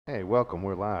Hey, welcome.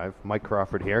 We're live. Mike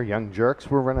Crawford here. Young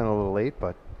Jerks. We're running a little late,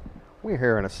 but we're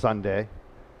here on a Sunday,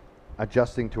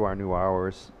 adjusting to our new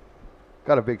hours.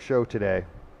 Got a big show today.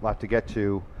 A lot to get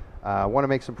to. I want to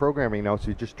make some programming notes.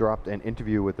 We just dropped an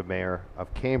interview with the mayor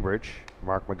of Cambridge,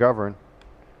 Mark McGovern.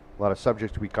 A lot of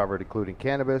subjects we covered, including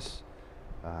cannabis,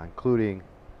 including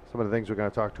some of the things we're going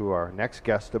to talk to our next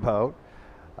guest about.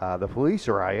 The police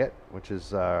riot, which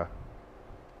has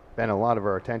been a lot of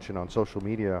our attention on social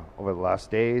media over the last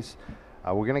days.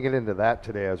 We're going to get into that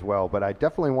today as well, but I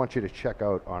definitely want you to check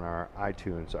out on our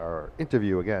iTunes our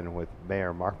interview again with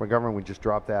Mayor Mark McGovern. We just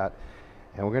dropped that,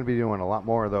 and we're going to be doing a lot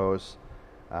more of those.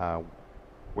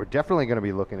 We're definitely going to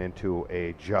be looking into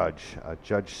a Judge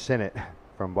Sinnott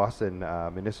from Boston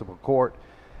Municipal Court,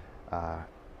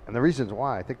 and the reasons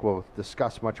why I think we'll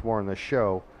discuss much more in this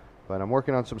show. But I'm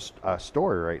working on some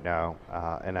story right now,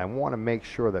 and I want to make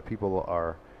sure that people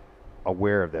are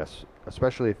aware of this,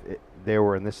 especially if they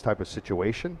were in this type of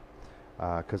situation,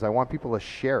 because I want people to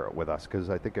share it with us, because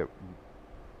I think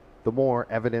the more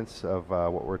evidence of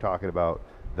what we're talking about,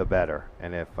 the better.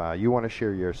 And if you want to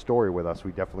share your story with us,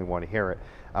 we definitely want to hear it.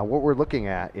 What we're looking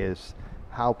at is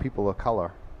how people of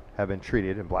color have been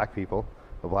treated, and black people,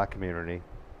 the black community,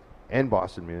 in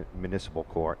Boston Municipal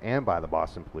Court and by the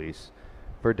Boston Police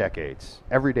for decades,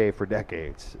 every day for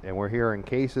decades. And we're hearing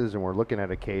cases, and we're looking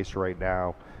at a case right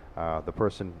now. The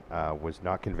person was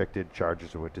not convicted,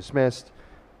 charges were dismissed,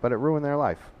 but it ruined their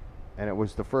life. And it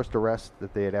was the first arrest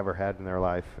that they had ever had in their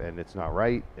life, and it's not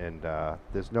right, and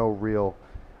there's no real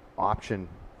option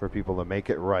for people to make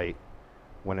it right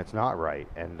when it's not right.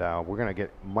 And we're going to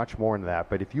get much more into that.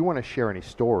 But if you want to share any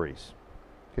stories,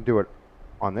 you can do it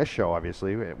on this show,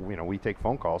 obviously. We take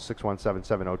phone calls,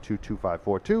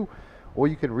 617-702-2542, or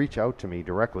you can reach out to me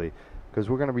directly, because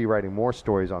we're going to be writing more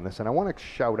stories on this. And I want to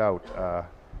shout out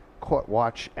Court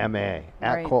Watch MA,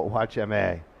 at Court Watch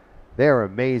MA. They're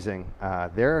amazing.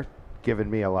 They're giving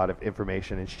me a lot of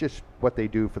information. It's just what they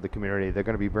do for the community. They're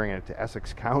going to be bringing it to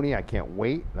Essex County. I can't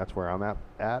wait. That's where I'm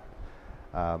at.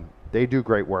 They do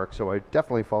great work, so I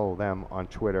definitely follow them on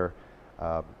Twitter.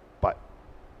 But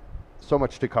so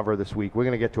much to cover this week. We're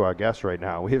going to get to our guests right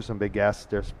now. We have some big guests.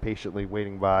 They're patiently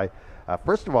waiting by.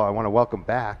 First of all, I want to welcome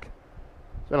back.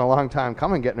 It's been a long time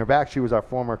coming getting her back. She was our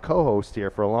former co-host here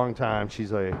for a long time.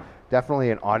 She's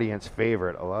definitely an audience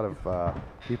favorite. A lot of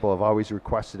people have always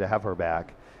requested to have her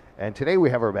back. And today we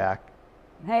have her back.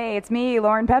 Hey, it's me,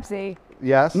 Lauren Pepsi.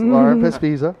 Yes, Lauren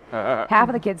Pespisa. Half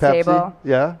of the kids' Pepsi, table.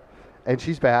 yeah. And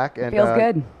she's back. And feels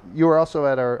good. You were also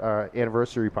at our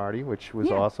anniversary party, which was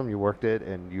Yeah. awesome. You worked it,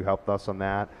 and you helped us on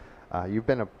that. You've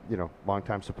been a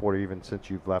long-time supporter even since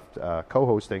you've left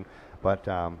co-hosting. But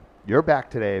you're back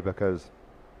today because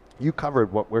you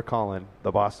covered what we're calling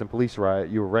the Boston Police Riot.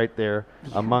 You were right there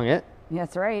among it. Yeah,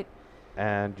 that's right.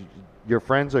 And your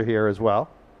friends are here as well.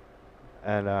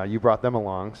 And you brought them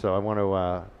along. So I want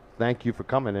to thank you for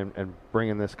coming and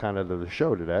bringing this kind of to the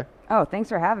show today. Oh, thanks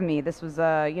for having me. This was,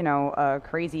 a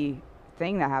crazy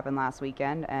thing that happened last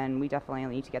weekend, and we definitely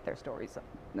need to get their stories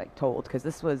told, because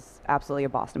this was absolutely a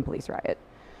Boston Police Riot.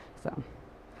 So,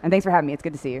 and thanks for having me. It's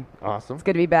good to see you. Awesome. It's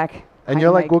good to be back. And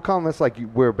you're like, we're calling this like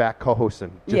we're back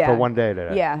co-hosting just for one day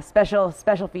today. Yeah, special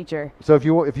feature. So if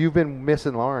you've been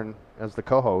missing Lauren as the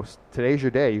co-host, today's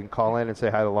your day. You can call in and say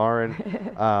hi to Lauren.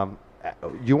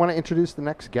 You want to introduce the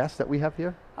next guest that we have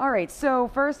here? All right, so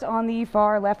first on the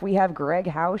far left, we have Greg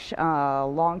Hausch, a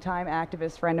longtime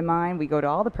activist friend of mine. We go to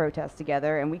all the protests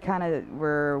together, and we kind of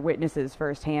were witnesses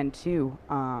firsthand to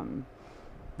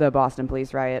the Boston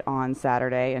Police Riot on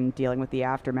Saturday and dealing with the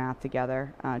aftermath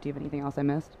together. Do you have anything else I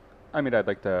missed? I mean, I'd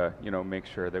like to, make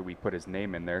sure that we put his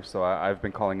name in there. So I've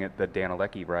been calling it the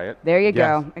Danalecki Riot. There you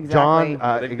go. Yes. Exactly.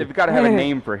 John, they've got to have a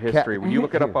name for history. When you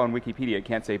look it up on Wikipedia, it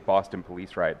can't say Boston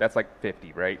Police Riot. That's like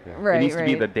 50, right? Yeah. Right, it needs to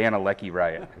be right. the Danalecki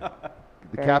Riot. The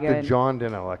Very Captain good. John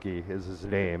Danalecki is his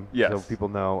name. Yes. So people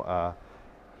know.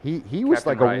 He was Captain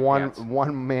like a Riot Pants.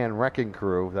 one-man wrecking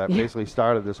crew that basically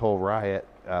started this whole riot.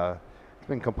 It's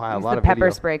been compiled He's a lot the of pepper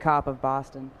video. spray cop of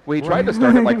Boston. Well, he tried to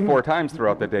start it like 4 times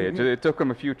throughout the day. It took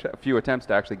him a few attempts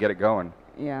to actually get it going.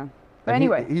 Yeah. But And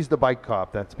anyway. he's the bike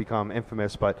cop that's become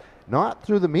infamous, but not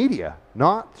through the media,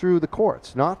 not through the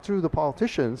courts, not through the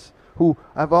politicians who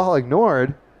have all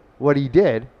ignored what he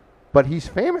did. But he's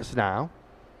famous now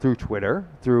through Twitter,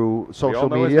 through social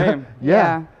know his media. name.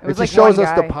 Yeah, It it was just like shows one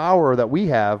us the guy. power that we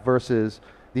have versus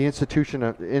the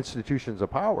institutions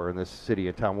of power in this city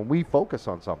and town when we focus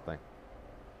on something.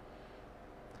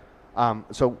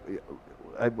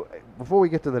 Before we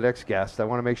get to the next guest, I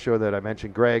want to make sure that I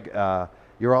mention Greg.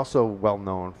 You're also well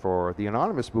known for the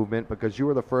anonymous movement because you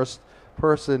were the first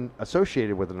person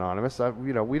associated with Anonymous.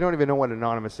 We don't even know what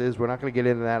Anonymous is. We're not going to get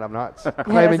into that. I'm not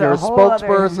claiming you're a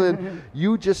spokesperson.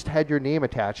 You just had your name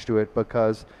attached to it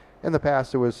because in the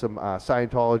past there was some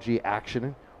Scientology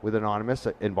action with Anonymous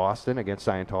in Boston against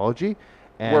Scientology.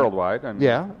 And worldwide. I mean,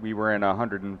 yeah. We were in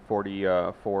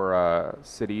 144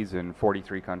 cities in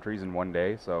 43 countries in one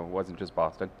day, so it wasn't just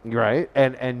Boston. Right.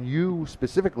 And you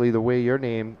specifically, the way your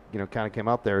name, kind of came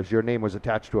out there is your name was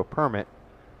attached to a permit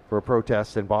for a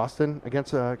protest in Boston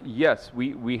against a... Yes,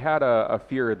 we had a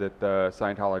fear that the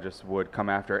Scientologists would come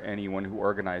after anyone who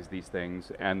organized these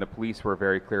things, and the police were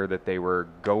very clear that they were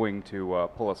going to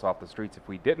pull us off the streets if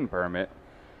we didn't permit.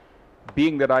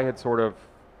 Being that I had sort of,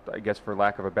 I guess for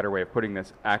lack of a better way of putting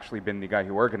this, actually been the guy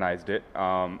who organized it,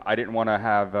 I didn't want to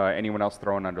have anyone else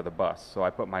thrown under the bus, so I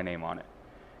put my name on it.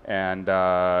 And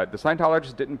the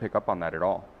Scientologists didn't pick up on that at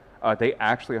all. They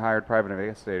actually hired private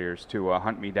investigators to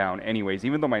hunt me down anyways,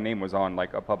 even though my name was on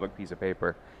like a public piece of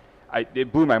paper.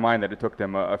 It blew my mind that it took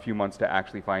them a few months to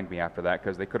actually find me after that,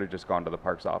 because they could have just gone to the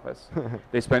parks office.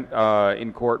 They spent,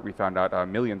 in court, we found out,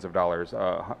 millions of dollars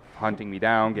hunting me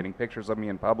down, getting pictures of me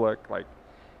in public. Like,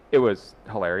 it was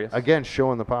hilarious. Again,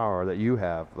 showing the power that you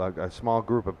have, like a small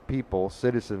group of people,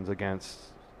 citizens,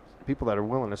 against people that are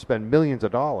willing to spend millions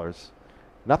of dollars.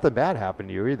 Nothing bad happened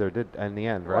to you either, did in the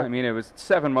end, right? Well, I mean, it was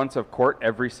 7 months of court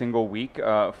every single week,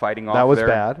 fighting off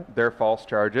their false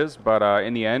charges. But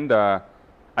in the end,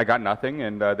 I got nothing,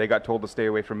 and they got told to stay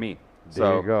away from me.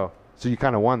 There you go. So you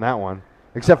kind of won that one,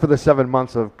 except for the 7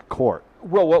 months of court.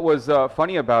 Well, what was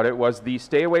funny about it was the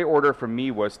stay-away order from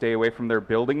me was stay away from their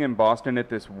building in Boston at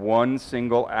this one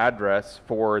single address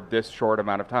for this short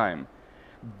amount of time.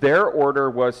 Their order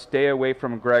was stay away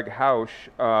from Greg Hausch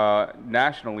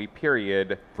nationally,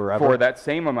 period, forever? For that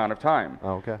same amount of time.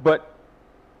 Oh, okay. But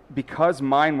because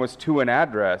mine was to an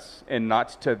address and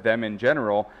not to them in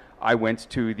general, I went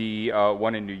to the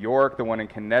one in New York, the one in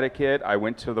Connecticut, I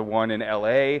went to the one in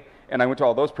L.A., and I went to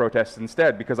all those protests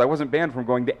instead because I wasn't banned from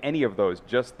going to any of those,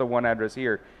 just the one address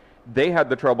here. They had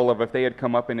the trouble of if they had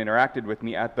come up and interacted with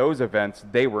me at those events,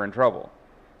 they were in trouble.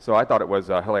 So I thought it was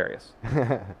hilarious.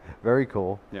 Very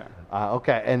cool. Yeah.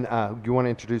 Okay, and do you want to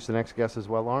introduce the next guest as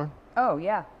well, Lauren? Oh,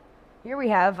 yeah. Here we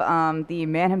have the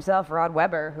man himself, Rod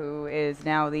Weber, who is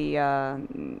now the,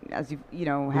 as you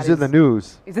know... He's in the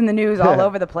news. He's in the news all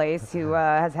over the place, who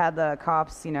has had the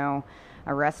cops,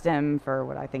 arrest him for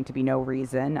what I think to be no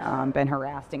reason, been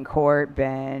harassed in court,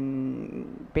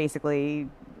 been basically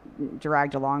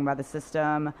dragged along by the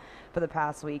system for the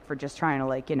past week for just trying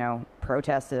to,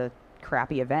 protest a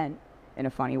crappy event in a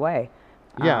funny way.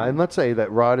 Yeah, and let's say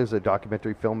that Rod is a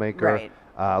documentary filmmaker. Right.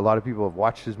 A lot of people have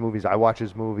watched his movies. I watch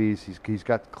his movies. He's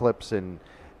got clips and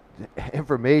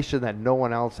information that no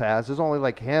one else has. There's only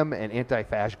like him and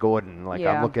Anti-Fash Gordon,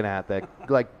 I'm looking at,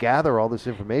 that gather all this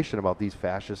information about these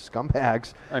fascist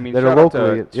scumbags. I mean, that are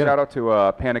locally. Shout out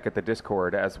to Panic at the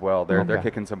Discord as well. They're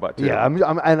kicking some butt too. Yeah,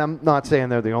 I'm not saying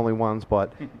they're the only ones,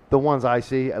 but the ones I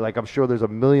see, I'm sure there's a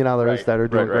million others that are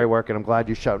doing great work, and I'm glad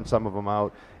you're shouting some of them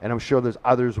out. And I'm sure there's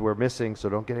others we're missing, so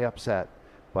don't get upset.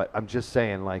 But I'm just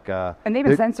saying, and they've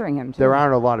been censoring him too. There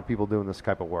aren't a lot of people doing this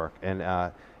type of work,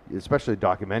 and especially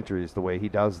documentaries, the way he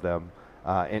does them,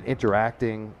 and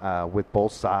interacting with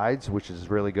both sides, which is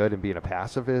really good, and being a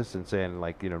pacifist and saying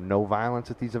no violence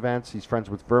at these events. He's friends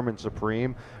with Vermin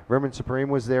Supreme. Vermin Supreme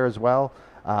was there as well.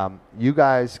 You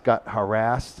guys got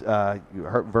harassed.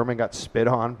 Vermin got spit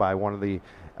on by one of the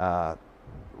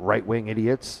right-wing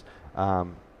idiots.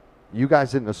 You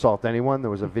guys didn't assault anyone. There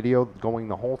was a video going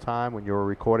the whole time when you were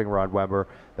recording Rod Weber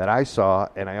that I saw,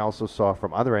 and I also saw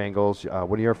from other angles.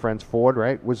 One of your friends, Ford,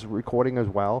 right, was recording as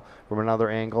well from another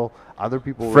angle. Other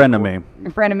people... Friend of me.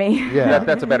 Yeah.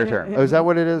 That's a better term. Is that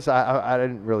what it is? I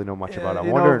didn't really know much about it. I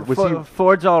wondered, was he...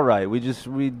 Ford's all right. We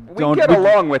don't get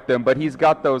along with him, but he's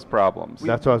got those problems.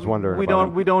 That's what I was wondering.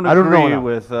 We don't agree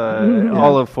with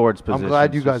all of Ford's positions. I'm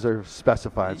glad you guys are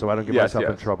specifying, so I don't get myself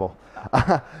in trouble.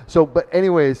 But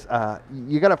anyways,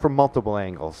 you got it from multiple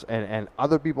angles, and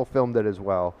other people filmed it as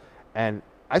well. And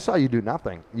I saw you do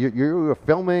nothing. You were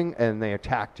filming, and they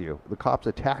attacked you. The cops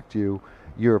attacked you.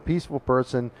 You're a peaceful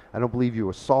person. I don't believe you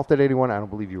assaulted anyone. I don't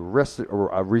believe you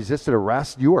resisted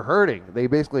arrest. You were hurting. They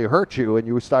basically hurt you, and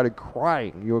you started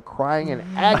crying. You were crying in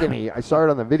agony. I saw it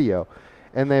on the video.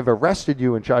 And they've arrested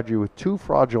you and charged you with 2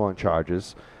 fraudulent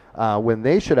charges. When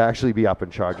they should actually be up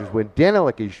in charges. When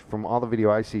Danielicki, from all the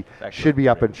video I see, should be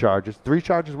up in charges. 3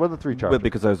 charges? What are the 3 charges? Well,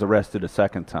 because I was arrested a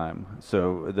second time.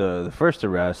 So the first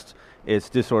arrest is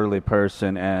disorderly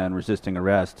person and resisting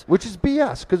arrest. Which is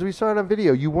BS, because we saw it on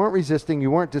video. You weren't resisting. You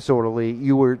weren't disorderly.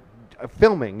 You were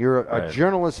filming. You're a Right.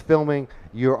 journalist filming.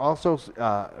 You're also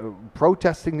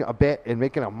protesting a bit and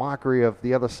making a mockery of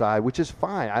the other side, which is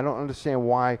fine. I don't understand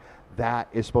why that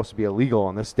is supposed to be illegal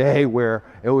on this day where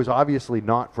it was obviously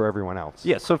not for everyone else.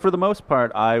 Yeah, so for the most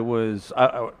part, I was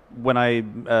when I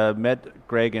met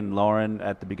Greg and Lauren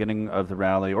at the beginning of the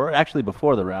rally, or actually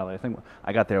before the rally. I think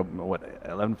I got there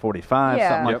 11:45, Yeah.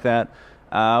 something like Yep.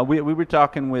 that. We were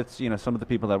talking with some of the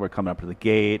people that were coming up to the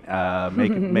gate,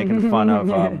 making fun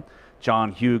of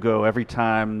John Hugo every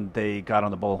time they got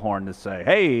on the bullhorn to say,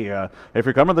 "Hey, if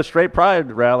you're coming to the Straight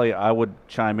Pride rally," I would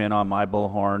chime in on my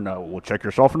bullhorn. "Well, check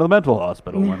yourself into the mental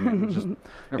hospital." And just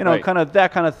Right. kind of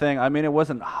that kind of thing. I mean, it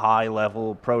wasn't high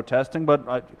level protesting, but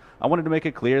I wanted to make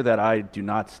it clear that I do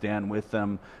not stand with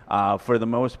them. For the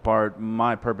most part,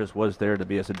 my purpose was there to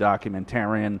be as a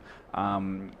documentarian.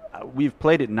 We've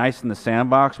played it nice in the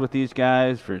sandbox with these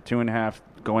guys for 2.5,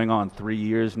 going on 3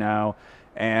 years now.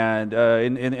 And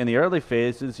in the early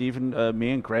phases, even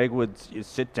me and Greg would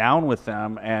sit down with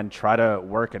them and try to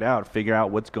work it out, figure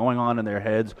out what's going on in their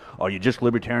heads. Are you just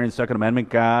libertarian Second Amendment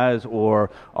guys, or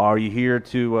are you here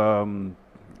to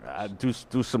do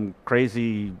some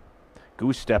crazy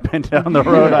goose stepping down the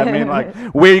road? I mean, like,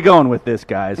 where are you going with this,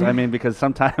 guys? I mean, because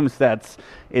sometimes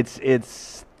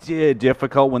it's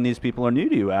difficult when these people are new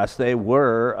to you, as they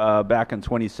were back in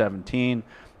 2017.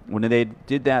 When they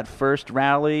did that first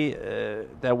rally,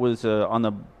 that was on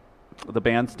the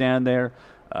bandstand there,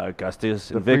 Augustus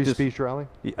The free Invictus. speech rally?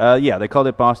 Yeah, they called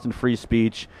it Boston Free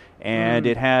Speech, and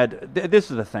it had. This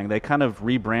is the thing; they kind of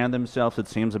rebrand themselves. It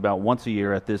seems about once a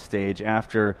year at this stage.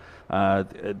 After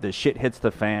the shit hits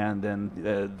the fan, then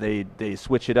they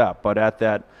switch it up. But at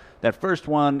that first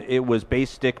one, it was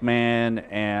Bass Stick Man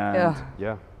and. Ugh.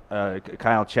 Yeah.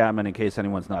 Kyle Chapman, in case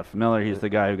anyone's not familiar, he's the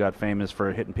guy who got famous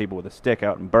for hitting people with a stick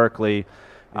out in Berkeley.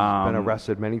 He's been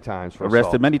arrested many times for Arrested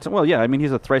assault. many times. Well, yeah, I mean,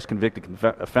 he's a thrice convicted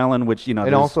felon, which And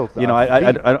there's- also,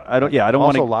 I don't. Yeah, I don't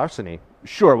want Also to. larceny.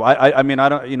 Sure. Well, I mean, I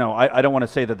don't. I don't want to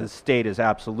say that the state is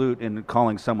absolute in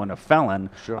calling someone a felon.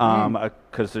 Sure.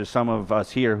 Because there's some of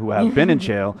us here who have been in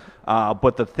jail.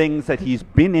 But the things that he's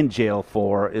been in jail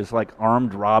for is like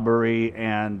armed robbery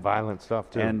and Violent stuff,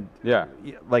 too. and Yeah.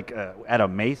 like at a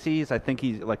Macy's, I think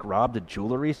he like robbed a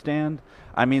jewelry stand.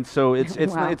 I mean, so it's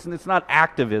Wow. it's not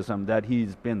activism that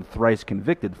he's been thrice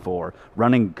convicted for.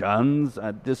 Running guns,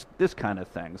 this kind of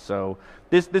thing. So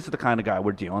this is the kind of guy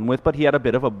we're dealing with. But he had a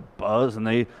bit of a buzz, and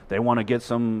they want to get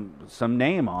some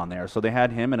name on there. So they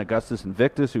had him and Augustus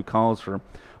Invictus, who calls for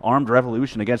armed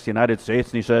revolution against the United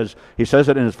States, and he says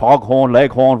it in his foghorn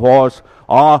leghorn voice.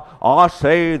 I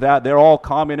say that they're all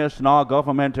communists in our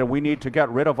government, and we need to get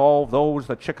rid of all those,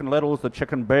 the chicken littles, the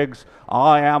chicken bigs.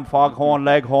 I am foghorn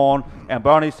leghorn, and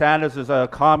Bernie Sanders is a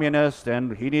communist,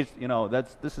 and he needs,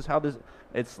 this is how this.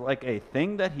 It's like a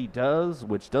thing that he does,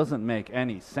 which doesn't make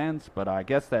any sense, but I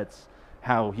guess that's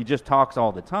how he just talks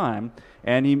all the time,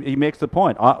 and he makes the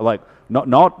point,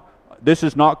 this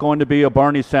is not going to be a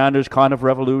Bernie Sanders kind of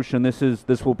revolution.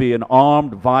 This will be an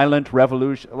armed, violent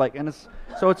revolution.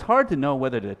 So it's hard to know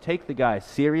whether to take the guy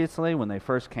seriously when they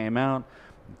first came out.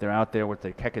 They're out there with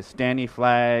the Kekistani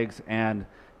flags and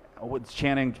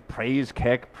chanting "Praise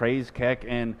Kek,"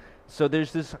 and so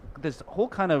there's this whole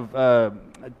kind of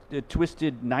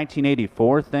twisted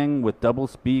 1984 thing with double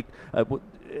speak,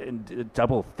 and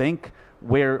double think.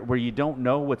 Where you don't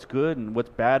know what's good and what's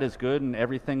bad is good, and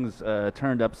everything's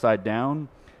turned upside down.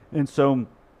 And so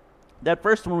that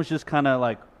first one was just kind of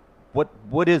like,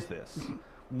 what is this?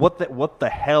 What the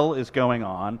hell is going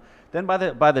on? Then by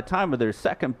the time of their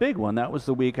second big one, that was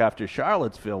the week after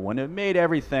Charlottesville, when it made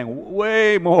everything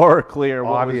way more clear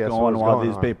what was going on with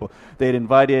these people. They'd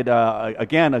invited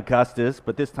again Augustus,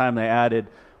 but this time they added,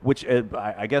 which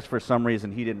I guess for some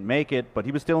reason he didn't make it, but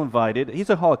he was still invited. He's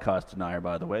a Holocaust denier,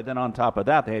 by the way. Then on top of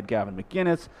that, they had Gavin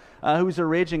McInnes, who's a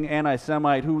raging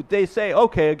anti-Semite, who they say,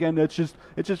 okay, again, it's just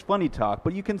funny talk.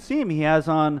 But you can see him. He has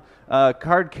on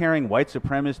card-carrying white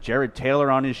supremacist Jared Taylor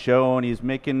on his show, and he's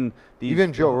making these...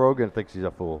 Even Joe Rogan thinks he's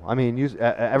a fool. I mean,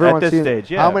 everyone's at this seen...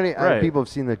 stage, yeah. How many right. people have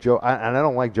seen the Joe... and I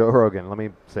don't like Joe Rogan, let me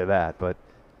say that, but...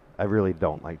 I really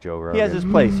don't like Joe Rogan. He has his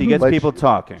place. He gets people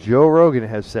talking. Joe Rogan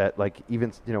has said, like,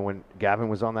 even, when Gavin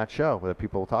was on that show that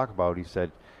people talk about, he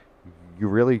said, you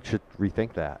really should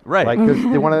rethink that. Right. Like, because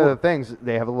one of the things,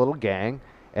 they have a little gang,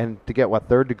 and to get,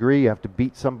 third degree, you have to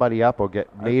beat somebody up or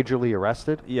get majorly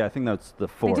arrested. Yeah, I think that's the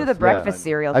They fourth. do the breakfast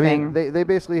cereal I thing. mean, they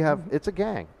basically have, it's a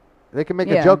gang. They can make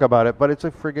Yeah. a joke about it, but it's a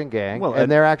friggin' gang. Well,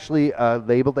 and they're actually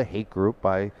labeled a hate group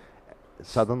by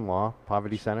Southern Law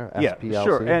Poverty Center, Yeah, SPLC.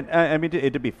 sure. And I mean,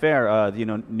 to be fair,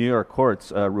 New York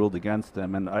courts ruled against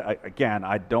them, and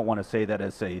I don't want to say that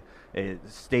as a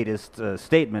statist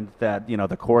statement that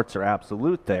the courts are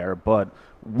absolute there, but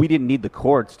we didn't need the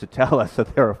courts to tell us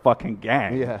that they're a fucking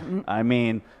gang. Yeah. I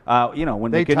mean,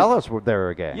 when they tell us they're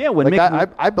a gang. Yeah, when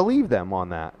I believe them on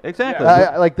that. Exactly.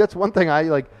 Like that's one thing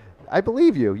I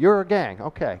believe you. You're a gang.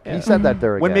 Okay. Yeah. He said that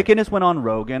they're a when gang. McInnes went on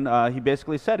Rogan, he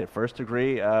basically said it. First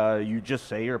degree, you just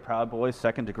say you're a Proud Boy.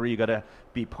 Second degree, you got to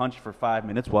be punched for 5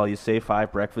 minutes while you say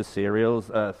 5 breakfast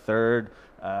cereals. Third,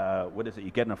 what is it?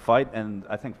 You get in a fight, and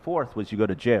I think fourth was you go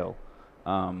to jail.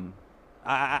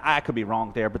 I could be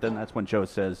wrong there, but then that's when Joe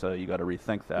says you got to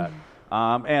rethink that.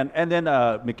 And then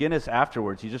McInnes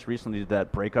afterwards, he just recently did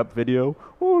that breakup video.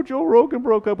 Oh, Joe Rogan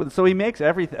broke up with. So he makes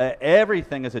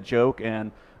everything as a joke,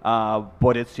 and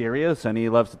but it's serious, and he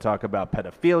loves to talk about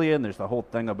pedophilia, and there's the whole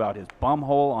thing about his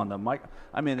bumhole on the mic.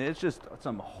 I mean, it's just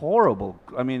some horrible.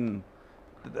 I mean,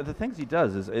 the things he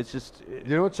does it's just.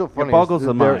 You know what's so funny? It boggles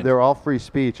the mind. They're all free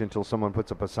speech until someone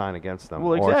puts up a sign against them.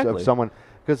 Well, exactly. Or if someone,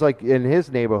 because like in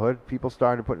his neighborhood, people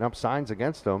started putting up signs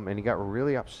against him, and he got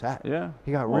really upset. Yeah.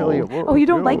 He got really. Oh, you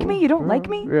don't like me? You don't like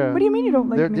me? Yeah. What do you mean you don't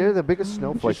like me? They're the biggest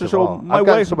snowflakes says, of "Oh, all. my I've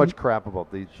gotten wife- so much crap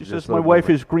about these. She this says my little wife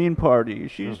movement. is Green Party.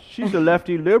 She's a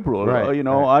lefty liberal. Right, right.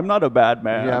 I'm not a bad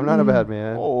man. Yeah, I'm not a bad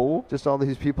man. Oh. Just all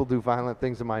these people do violent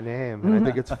things in my name, and I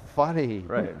think it's funny.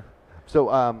 Right. So,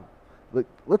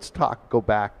 let's go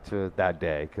back to that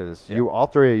day, because Yeah. all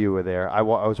three of you were there. I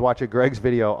was watching Greg's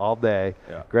video all day.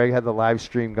 Yeah. Greg had the live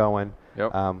stream going.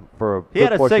 Yep. For a He good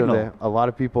had a portion signal. of a lot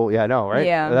of people. Yeah, I know, right?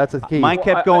 Yeah. That's the key. Mine Well,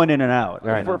 kept going in and out.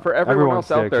 Right. For everyone Everyone's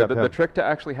else out there, except the him. trick to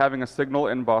actually having a signal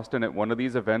in Boston at one of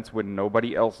these events when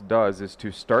nobody else does is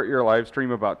to start your live stream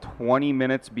about 20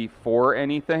 minutes before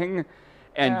anything,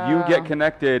 and you get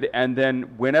connected, and then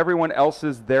when everyone else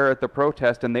is there at the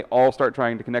protest and they all start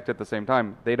trying to connect at the same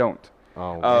time, they don't.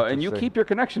 Oh, And you interesting. keep your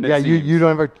connection. It Yeah, you seems.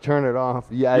 don't ever turn it off.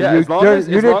 Yeah, Yeah, you as long turn- as,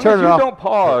 you as didn't long as turn it you off. don't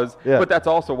pause, Yeah. but that's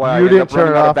also why You I end didn't up turn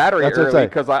running it out off. of battery That's what I'm early saying.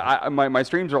 because my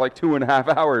streams are like 2.5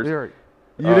 hours.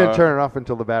 You didn't turn it off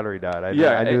until the battery died. I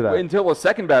knew that. Until a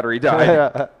second battery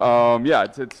died.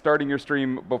 It's starting your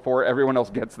stream before everyone else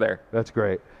gets there. That's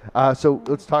great. So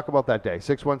let's talk about that day.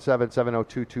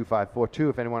 617-702-2542.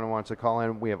 If anyone wants to call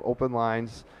in, we have open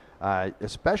lines,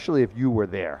 especially if you were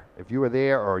there. If you were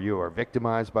there or you were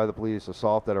victimized by the police,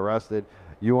 assaulted, arrested,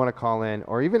 you want to call in,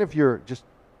 or even if you're just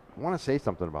want to say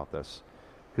something about this,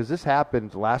 because this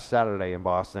happened last Saturday in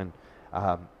Boston.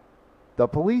 The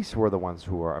police were the ones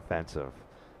who were offensive.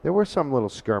 There were some little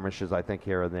skirmishes, I think,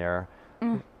 here and there.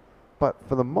 But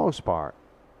for the most part,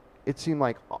 it seemed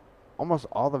like almost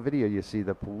all the video you see,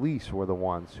 the police were the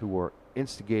ones who were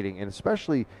instigating, and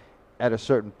especially at a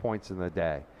certain points in the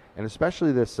day. And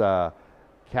especially this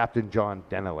Captain John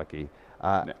Denelicki.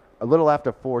 A little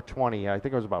after 4:20, I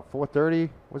think it was about 4:30,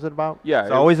 was it about? Yeah,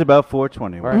 It's always about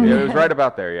 420. Right. it was right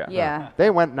about there. Yeah. Yeah. They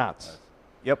went nuts.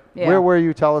 Yep. Yeah. Where were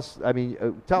you? Tell us. I mean,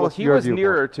 tell Well, us he your was viewpoint.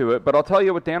 nearer to it, but I'll tell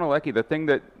you with Danelecki, the thing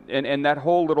that and that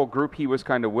whole little group he was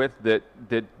kind of with that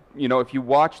if you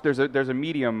watch, there's a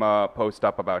Medium post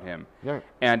up about him, Yeah.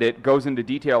 and it goes into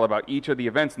detail about each of the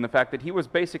events and the fact that he was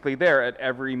basically there at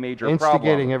every major Instigating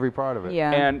problem. every part of it.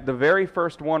 Yeah. And the very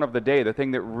first one of the day, the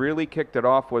thing that really kicked it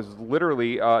off was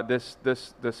literally this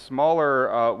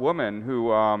smaller woman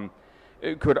who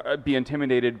could be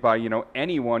intimidated by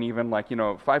anyone, even like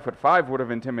 5'5" would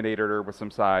have intimidated her with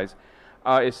some size.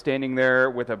 Is standing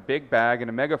there with a big bag and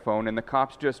a megaphone, and the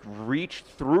cops just reached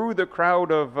through the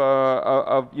crowd of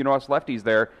us lefties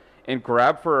there and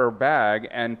grab for her bag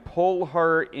and pull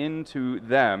her into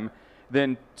them,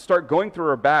 then start going through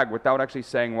her bag without actually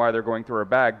saying why they're going through her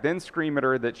bag, then scream at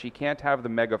her that she can't have the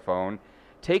megaphone,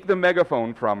 take the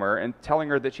megaphone from her, and telling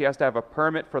her that she has to have a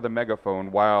permit for the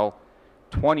megaphone while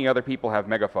 20 other people have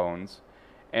megaphones.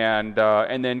 And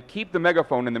then keep the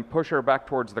megaphone and then push her back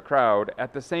towards the crowd.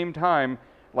 At the same time,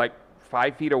 like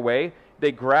 5 feet away,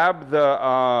 they grab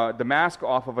the mask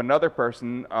off of another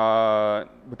person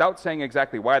without saying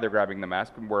exactly why they're grabbing the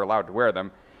mask. We're allowed to wear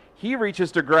them. He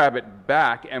reaches to grab it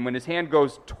back, and when his hand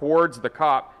goes towards the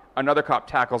cop, another cop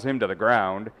tackles him to the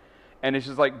ground. And it's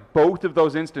just like both of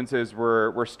those instances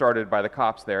were started by the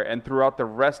cops there. And throughout the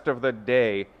rest of the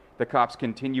day, the cops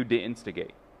continued to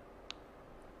instigate.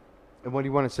 And what do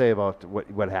you want to say about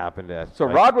what happened at? So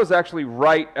Rod was actually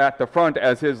right at the front,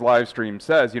 as his live stream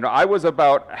says. I was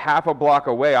about half a block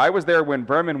away. I was there when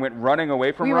Berman went running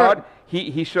away from Rod.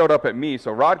 He showed up at me,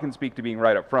 so Rod can speak to being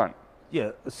right up front.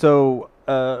 Yeah. So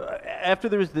after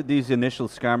there was these initial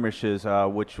skirmishes,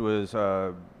 which was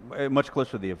much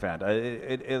closer to the event,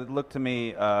 it looked to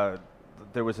me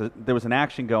there was an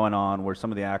action going on where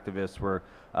some of the activists were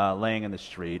laying in the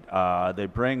street. They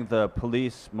bring the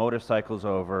police motorcycles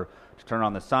over to turn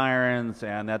on the sirens,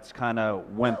 and that's kind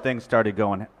of when things started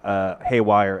going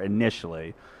haywire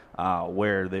initially.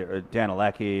 Where Dan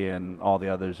Alecki and all the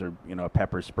others are,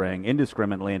 pepper spraying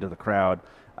indiscriminately into the crowd.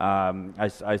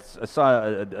 I saw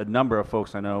a number of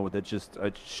folks I know that just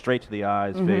straight to the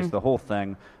eyes, face, the whole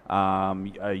thing.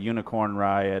 A Unicorn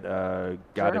Riot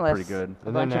got it pretty good.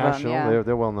 And they're bunch of them, national. yeah.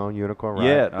 They're well known. Unicorn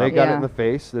Riot. Yeah. They got it Yeah. in the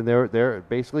face, and they're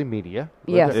basically media.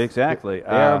 Yes. Exactly. They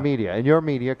are media, and you're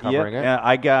media covering it.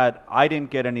 Yeah, I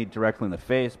didn't get any directly in the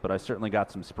face, but I certainly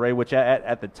got some spray, which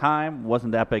at the time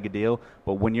wasn't that big a deal.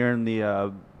 But when you're in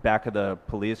the back of the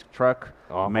police truck,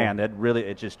 man,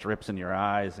 it just drips in your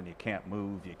eyes, and you can't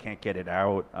move, you can't get it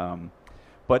out.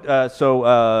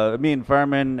 So me and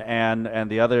Vermin and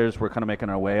the others were kind of making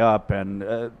our way up,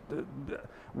 and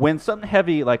when something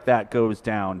heavy like that goes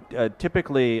down,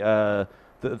 typically the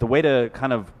way to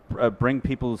kind of bring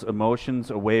people's emotions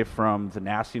away from the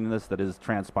nastiness that is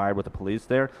transpired with the police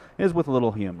there is with a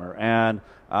little humor. And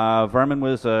Vermin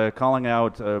was calling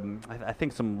out, I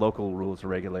think, some local rules or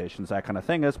regulations, that kind of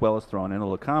thing, as well as throwing in a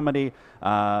little comedy,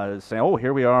 saying, "Oh,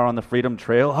 here we are on the Freedom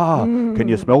Trail. Can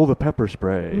you smell the pepper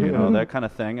spray?" That kind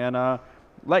of thing. And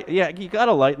you got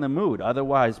to lighten the mood.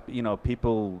 Otherwise,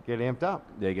 people Get amped up.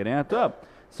 They get amped up.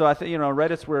 So I think,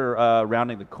 right as we're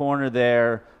rounding the corner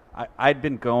there, I'd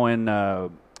been going,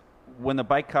 when the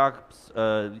bike cops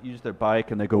use their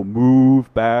bike and they go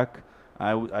move back,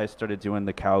 I started doing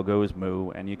the cow goes moo,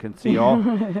 and you can see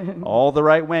all the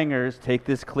right wingers take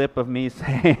this clip of me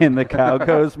saying the cow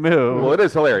goes moo. Well, it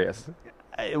is hilarious.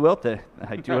 I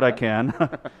do what I can.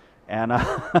 And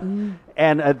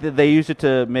they use it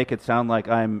to make it sound like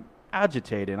I'm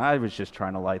agitated. I was just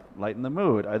trying to lighten the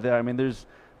mood. I mean, there's...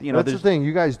 That's the thing.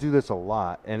 You guys do this a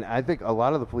lot, and I think a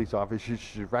lot of the police officers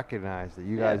should recognize that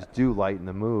you guys do lighten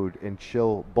the mood and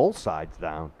chill both sides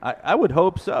down. I would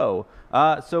hope so.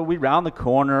 So we round the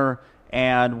corner,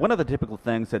 and one of the typical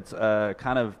things that's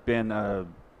kind of been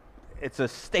it's a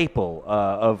staple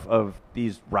of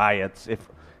these riots,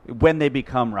 when they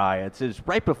become riots, is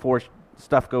right before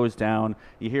stuff goes down,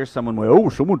 you hear someone go, "Oh,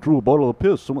 someone threw a bottle of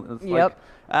piss."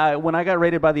 When I got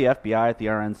raided by the FBI at the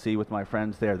RNC with my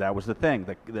friends there, that was the thing.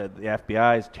 The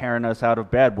FBI is tearing us out of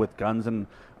bed with guns in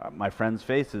my friends'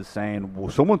 faces saying,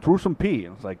 "Well, someone threw some pee."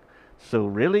 And it's like, so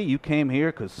really? You came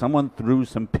here because someone threw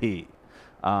some pee?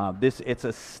 It's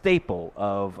a staple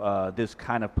of this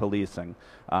kind of policing.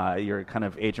 Your kind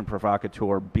of agent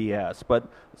provocateur BS. But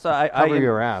so Cover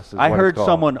your ass. I heard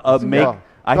someone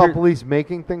police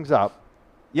making things up.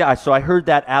 Yeah, so I heard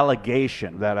that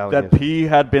allegation that pee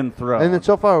had been thrown. And then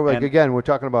so far, again, we're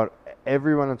talking about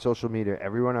everyone on social media,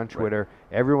 everyone on Twitter,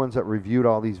 everyone's that reviewed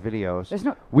all these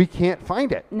videos. We can't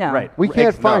find it. No. Right. We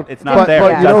can't find it. It's not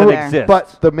there. It doesn't exist.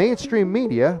 But the mainstream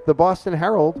media, the Boston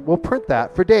Herald, will print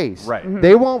that for days. Right. Mm-hmm.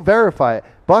 They won't verify it.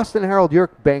 Boston Herald, you're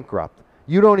bankrupt.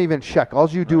 You don't even check. All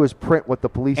you do is print what the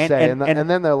police say, and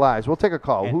then their lies. We'll take a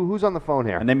call. Who's on the phone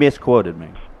here? And they misquoted me.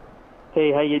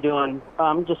 Hey, how you doing?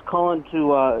 I'm just calling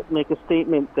to make a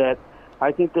statement that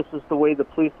I think this is the way the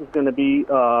police is going to be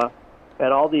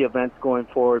at all the events going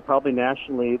forward, probably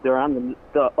nationally. They're on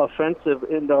the offensive,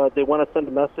 and they want to send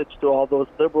a message to all those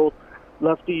liberal,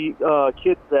 lefty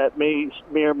kids that may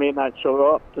or may not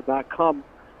show up, to not come,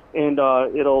 and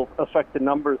it'll affect the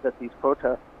numbers at these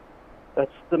protests.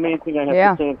 That's the main thing I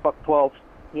have to say. Fuck 12.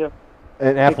 Yeah.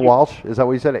 And F. Walsh, is that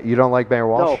what you said? You don't like Mayor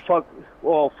Walsh?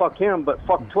 No, fuck him, but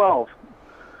fuck 12.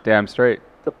 Damn straight.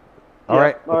 All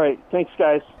right. Thanks,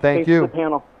 guys. Thanks you. For the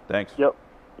panel. Thanks. Yep.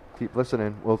 Keep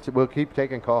listening. We'll keep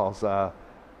taking calls.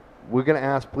 We're going to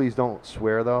ask, please don't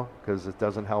swear, though, because it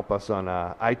doesn't help us on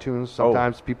iTunes.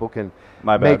 Sometimes people can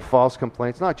make false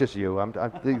complaints. Not just you.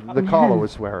 The caller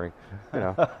was swearing.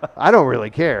 I don't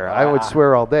really care. I would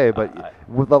swear all day, but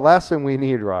the last thing we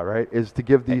need, Rod, right, is to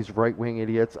give these right-wing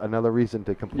idiots another reason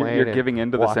to complain. You're giving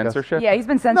in to the censorship? Yeah, he's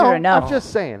been censored enough. I'm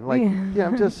just saying.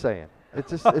 I'm just saying.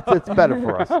 It's better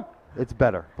for us. It's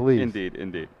better, please.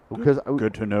 Indeed. Because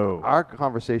good to know. Our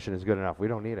conversation is good enough. We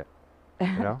don't need it.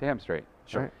 Damn straight.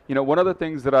 Sure. Right. One of the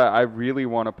things that I really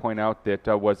want to point out that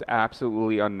was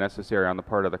absolutely unnecessary on the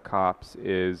part of the cops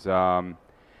is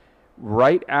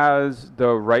right as the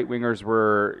right-wingers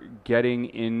were getting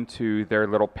into their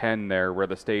little pen there where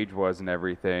the stage was and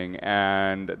everything,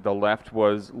 and the left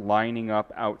was lining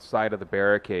up outside of the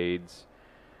barricades,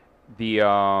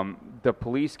 the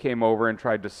police came over and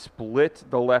tried to split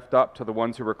the left up to the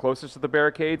ones who were closest to the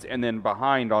barricades and then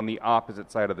behind on the opposite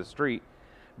side of the street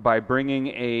by bringing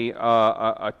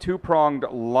a two-pronged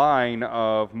line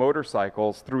of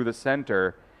motorcycles through the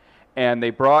center and they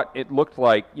brought, it looked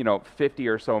like, 50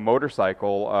 or so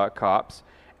motorcycle cops,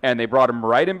 and they brought them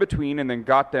right in between and then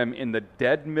got them in the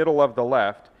dead middle of the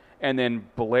left and then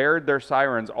blared their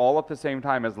sirens all at the same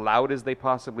time as loud as they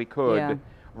possibly could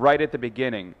right at the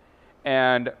beginning.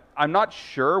 And I'm not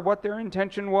sure what their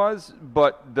intention was,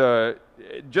 but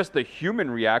just the human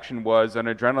reaction was an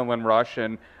adrenaline rush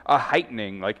and a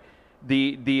heightening. Like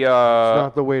it's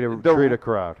not the way to treat a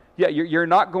crowd. Yeah, you're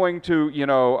not going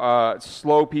to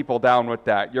slow people down with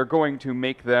that. You're going to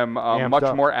make them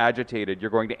much more agitated. You're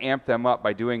going to amp them up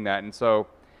by doing that. And so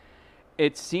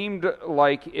it seemed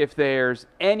like if there's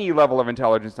any level of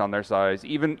intelligence on their side,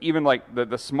 even like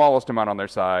the smallest amount on their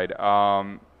side,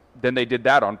 then they did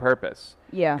that on purpose.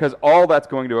 Yeah. Because all that's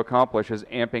going to accomplish is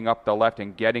amping up the left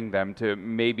and getting them to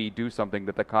maybe do something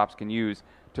that the cops can use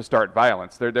to start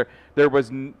violence. There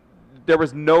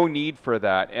was no need for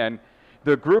that. And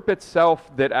the group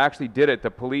itself that actually did it, the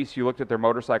police, you looked at their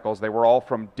motorcycles, they were all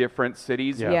from different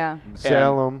cities. Yeah.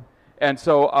 Salem. And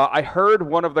so I heard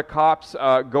one of the cops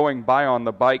going by on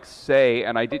the bike say,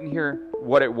 and I didn't hear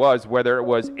what it was, whether it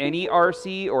was any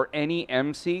RC or any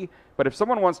MC, but if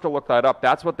someone wants to look that up,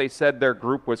 that's what they said their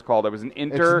group was called. It was an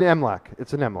It's an MLAC.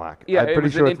 It's an MLAC. Yeah, I'm pretty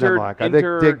sure it's NEMLAC. I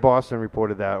think Dig Boston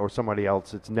reported that, or somebody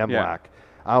else. It's NEMLAC,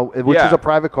 which is a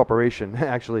private corporation,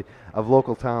 actually, of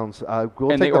local towns.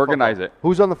 And they organize it.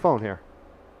 Who's on the phone here?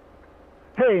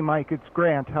 Hey, Mike, it's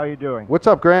Grant. How you doing? What's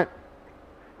up, Grant?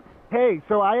 Hey,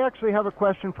 so I actually have a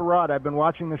question for Rod. I've been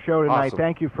watching the show tonight. Awesome.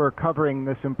 Thank you for covering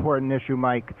this important issue,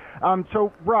 Mike.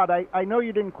 So, Rod, I know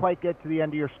you didn't quite get to the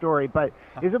end of your story, but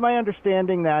is it my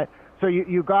understanding that so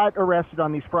you got arrested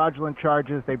on these fraudulent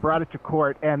charges, they brought it to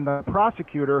court, and the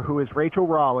prosecutor, who is Rachel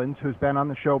Rollins, who's been on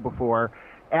the show before,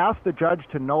 asked the judge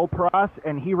to null pros,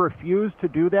 and he refused to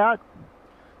do that?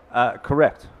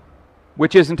 Correct.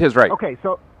 Which isn't his right. Okay,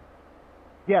 so...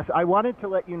 Yes, I wanted to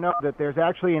let you know that there's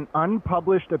actually an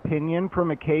unpublished opinion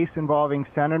from a case involving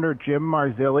Senator Jim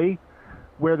Marzilli,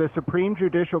 where the Supreme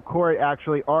Judicial Court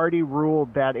actually already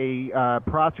ruled that a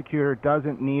prosecutor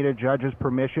doesn't need a judge's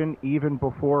permission even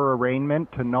before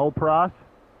arraignment to null pros.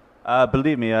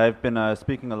 Believe me, I've been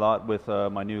speaking a lot with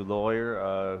my new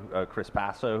lawyer, Chris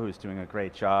Basso, who's doing a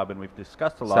great job, and we've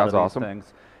discussed a lot of these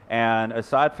things. And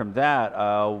aside from that,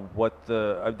 what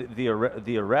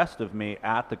the arrest of me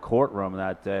at the courtroom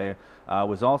that day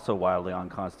was also wildly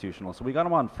unconstitutional. So we got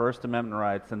him on First Amendment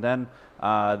rights, and then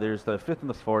there's the 5th and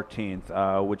the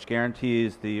 14th, which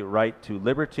guarantees the right to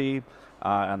liberty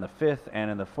on the 5th, and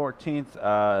in the 14th,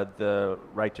 the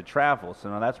right to travel. So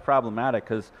now that's problematic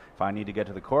because if I need to get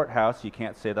to the courthouse, you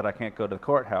can't say that I can't go to the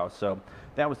courthouse. So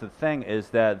that was the thing, is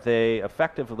that they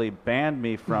effectively banned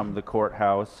me from the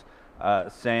courthouse,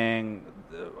 saying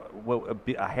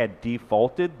I had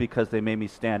defaulted because they made me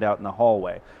stand out in the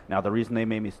hallway. Now, the reason they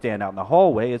made me stand out in the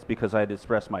hallway is because I had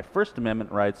expressed my First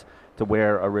Amendment rights to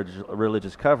wear a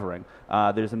religious covering.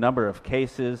 There's a number of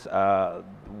cases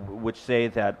which say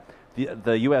that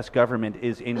the U.S. government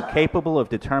is incapable of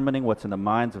determining what's in the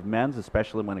minds of men,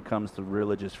 especially when it comes to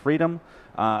religious freedom.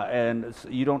 And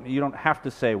you don't have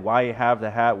to say why you have the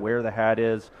hat, where the hat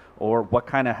is, or what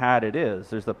kind of hat it is.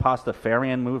 There's the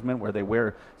Pastafarian movement where they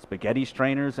wear spaghetti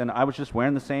strainers, and I was just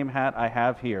wearing the same hat I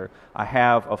have here. I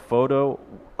have a photo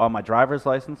on my driver's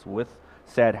license with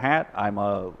said hat. I'm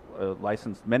a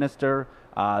licensed minister.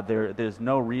 There's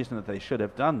no reason that they should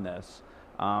have done this.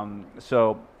 After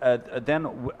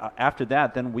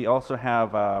that, then we also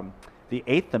have the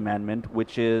Eighth Amendment,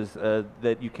 which is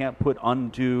that you can't put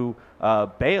undue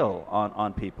bail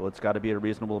on people. It's got to be a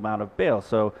reasonable amount of bail.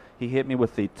 So he hit me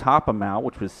with the top amount,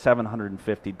 which was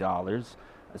 $750.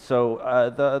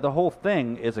 So the whole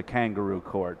thing is a kangaroo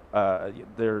court.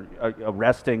 They're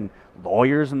arresting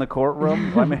lawyers in the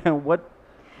courtroom. I mean, what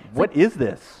is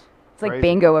this? It's like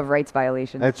bingo of rights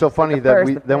violations. And it's so funny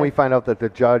that we find out that the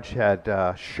judge had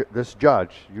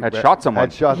shot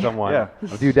someone a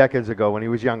few decades ago when he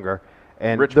was younger.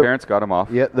 And rich parents got him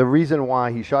off. Yeah, the reason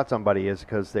why he shot somebody is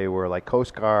because they were like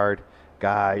Coast Guard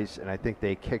guys, and I think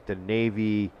they kicked a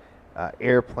Navy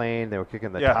airplane. They were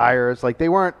kicking the tires. Like, they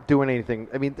weren't doing anything.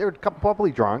 I mean, they were probably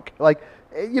drunk. Like,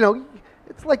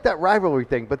 it's like that rivalry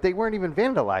thing, but they weren't even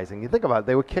vandalizing. You think about it,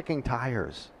 they were kicking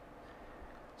tires.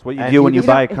 It's what you do when you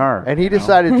buy a car. And he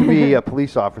decided to be a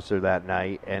police officer that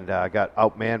night, and got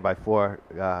outmanned by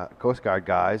 4 Coast Guard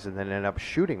guys, and then ended up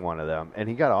shooting one of them. And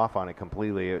he got off on it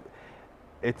completely.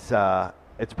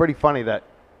 It's pretty funny that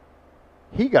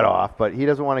he got off, but he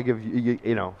doesn't want to give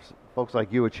folks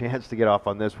like you a chance to get off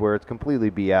on this, where it's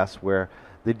completely BS, where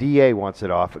the DA wants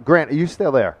it off. Grant, are you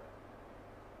still there?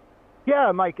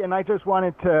 Yeah, Mike, and I just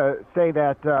wanted to say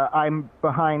that I'm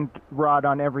behind Rod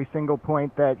on every single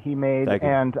point that he made, Thank you.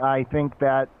 and I think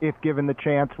that if given the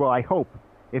chance, well, I hope,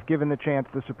 if given the chance,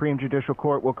 the Supreme Judicial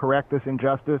Court will correct this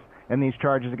injustice, and these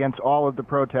charges against all of the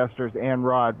protesters and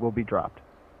Rod will be dropped.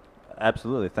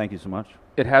 Absolutely. Thank you so much.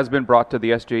 It has been brought to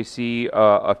the SJC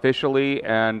officially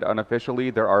and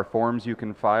unofficially. There are forms you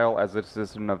can file as a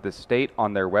citizen of this state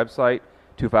on their website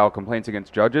to file complaints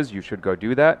against judges. You should go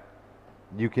do that.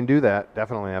 You can do that.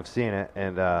 Definitely, I've seen it,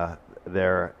 and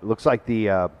there looks like the.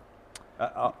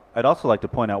 I'd also like to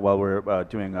point out while we're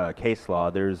doing case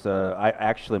law, there's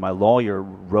my lawyer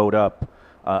wrote up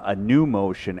a new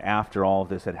motion after all of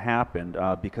this had happened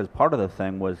because part of the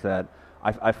thing was that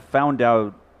I found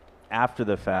out after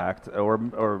the fact,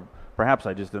 or perhaps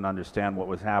I just didn't understand what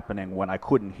was happening when I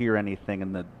couldn't hear anything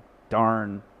in the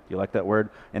darn. Do you like that word?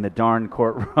 In the darn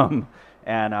courtroom.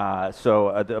 And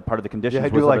so part of the conditions Yeah,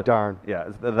 I was do like that darn.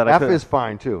 Yeah, that I F could, is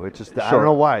fine too. It's just I Sure. don't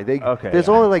know why Okay, There's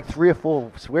yeah. only like 3 or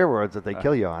 4 swear words that they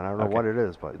kill you on. I don't know okay. what it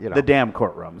is, but you know. the damn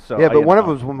courtroom. So Yeah, but you one of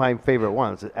know. them's one of my favorite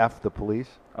ones. F the police.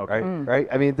 Okay. Right.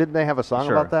 I mean, didn't they have a song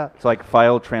Sure. about that? It's like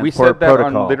file transport We said that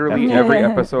protocol. on literally Yeah. every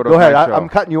episode of Go ahead. my show. I'm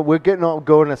cutting you. We're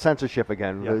going to censorship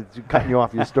again. Yeah. We're cutting you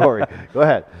off your story. Go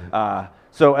ahead.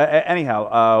 So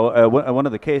anyhow, one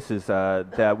of the cases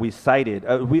that we cited,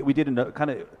 we did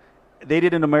they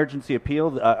did an emergency appeal.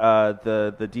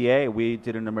 The DA, we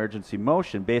did an emergency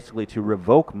motion, basically to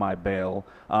revoke my bail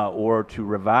or to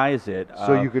revise it.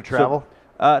 So you could travel?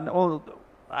 No, well,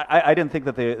 I didn't think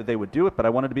that they would do it, but I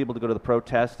wanted to be able to go to the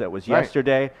protest that was Right.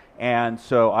 yesterday, and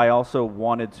so I also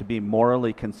wanted to be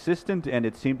morally consistent, and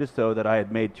it seemed as though that I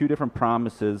had made 2 different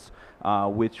promises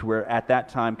which were at that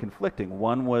time conflicting.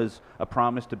 One was a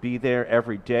promise to be there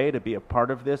every day, to be a part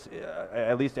of this,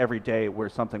 at least every day where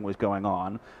something was going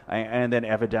on, and then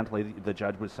evidently the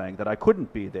judge was saying that I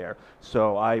couldn't be there.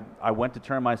 So I went to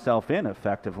turn myself in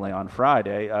effectively on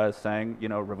Friday, saying,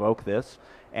 revoke this,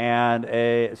 and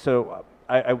so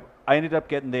I ended up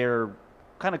getting there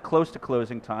kind of close to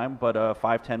closing time, but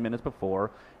 5-10 minutes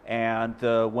before, and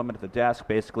the woman at the desk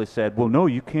basically said, well, no,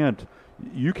 you can't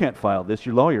file this.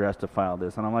 Your lawyer has to file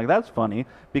this. And I'm like, that's funny,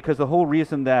 because the whole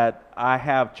reason that I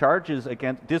have charges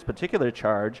against this particular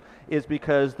charge is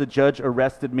because the judge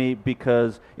arrested me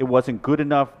because it wasn't good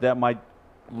enough that my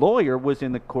lawyer was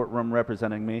in the courtroom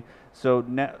representing me. So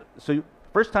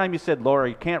first time you said lawyer,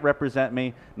 you can't represent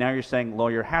me. Now you're saying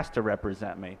lawyer has to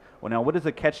represent me. Well, now what is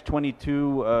the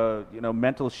catch-22,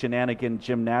 mental shenanigan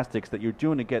gymnastics that you're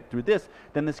doing to get through this?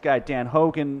 Then this guy Dan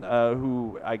Hogan,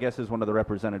 who I guess is one of the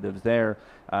representatives there,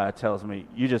 tells me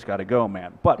you just got to go,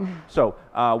 man. But so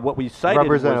what we cited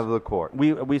Representative was, of the court.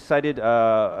 We cited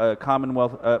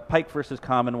Commonwealth Pike versus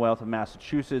Commonwealth of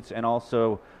Massachusetts, and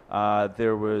also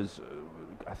there was.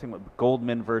 I think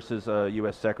Goldman versus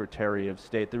U.S. Secretary of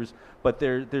State.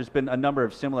 There's been a number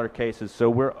of similar cases.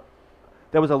 So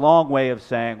that was a long way of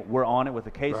saying we're on it with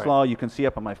the case law. You can see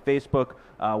up on my Facebook.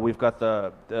 We've got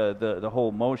the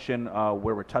whole motion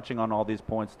where we're touching on all these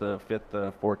points: the 5th,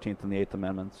 the 14th, and the 8th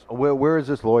Amendments. Where is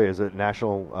this lawyer? Is it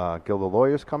National Guild of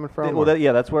Lawyers coming from? Well,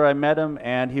 that's where I met him,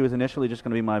 and he was initially just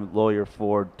going to be my lawyer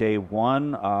for day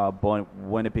one. But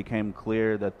when it became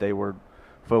clear that they were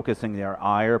focusing their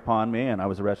ire upon me, and I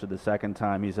was arrested the second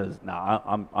time, he says, "Nah,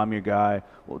 I'm your guy.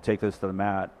 We'll take this to the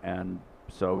mat." And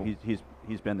so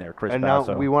he's been there. Chris and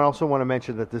Basso. now we also want to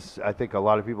mention that this. I think a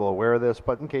lot of people are aware of this,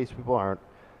 but in case people aren't,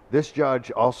 this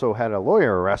judge also had a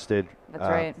lawyer arrested. That's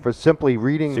right. For simply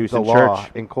reading Susan the law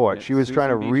Church. in court. Yeah, She was Susan trying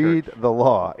to B. read Church. the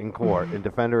law in court and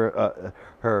defend her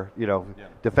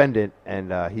defendant,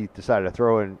 and he decided to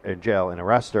throw her in jail and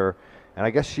arrest her. And I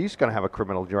guess she's going to have a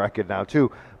criminal record now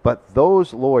too. But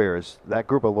those lawyers, that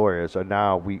group of lawyers, are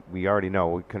now we already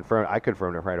know. I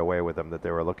confirmed it right away with them that they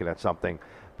were looking at something.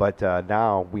 But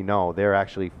now we know they're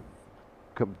actually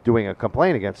doing a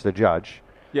complaint against the judge.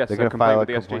 Yes, They're a gonna complaint file with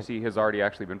a the complaint. SJC has already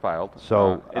actually been filed.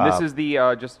 So, and this is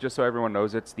the just so everyone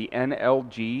knows, it's the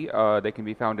NLG. They can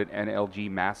be found at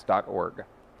nlgmass.org,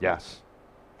 Yes.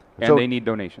 and So- they need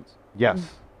donations.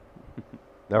 Yes.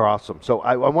 They're awesome. So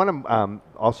I want to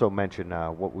also mention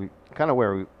what we kind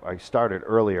of I started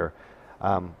earlier.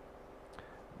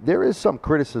 There is some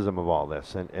criticism of all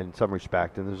this in some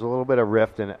respect, and there's a little bit of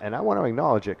rift, and I want to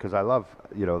acknowledge it because I love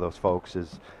those folks.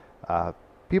 Is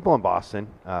people in Boston,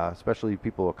 especially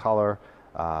people of color,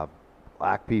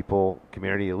 black people,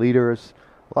 community leaders.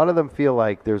 A lot of them feel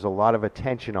like there's a lot of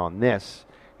attention on this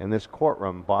in this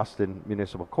courtroom, Boston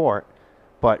Municipal Court,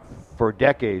 but for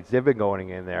decades they've been going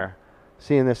in there,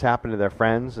 seeing this happen to their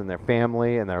friends and their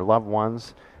family and their loved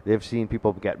ones. They've seen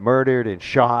people get murdered and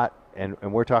shot, and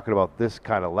we're talking about this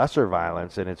kind of lesser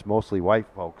violence, and it's mostly white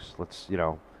folks. Let's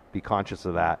be conscious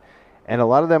of that. And a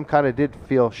lot of them kind of did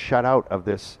feel shut out of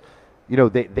this. You know,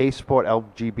 they support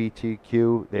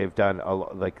LGBTQ. They've done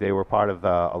like they were part of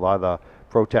a lot of the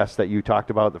protests that you talked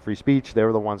about, the free speech. They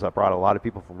were the ones that brought a lot of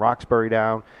people from Roxbury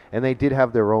down, and they did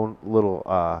have their own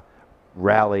little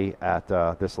rally at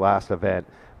this last event.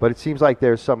 But it seems like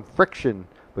there's some friction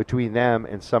between them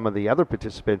and some of the other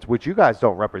participants, which you guys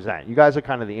don't represent. You guys are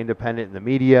kind of the independent in the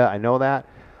media. I know that,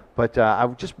 but I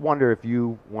just wonder if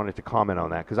you wanted to comment on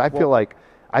that, because I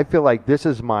feel like this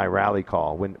is my rally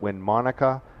call. When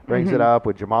Monica brings it up,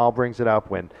 when Jamal brings it up,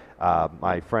 when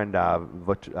my friend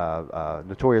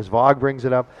Notorious Vog brings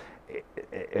it up,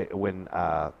 when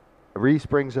Reese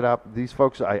brings it up, these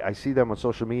folks, I see them on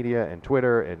social media and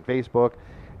Twitter and Facebook,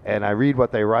 and I read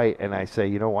what they write, and I say,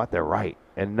 you know what, they're right.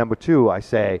 And number two, I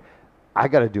say, I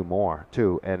got to do more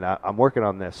too, and I'm working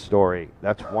on this story.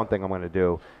 That's one thing I'm going to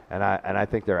do, and I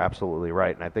think they're absolutely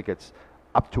right, and I think it's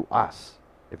up to us.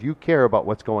 If you care about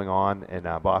what's going on in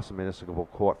Boston Municipal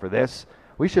Court for this,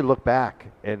 we should look back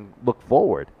and look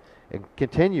forward and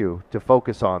continue to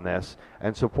focus on this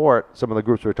and support some of the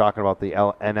groups we're talking about, the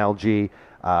NLG,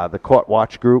 the Court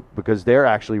Watch group, because they're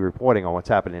actually reporting on what's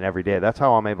happening every day. That's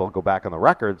how I'm able to go back on the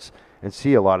records and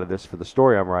see a lot of this for the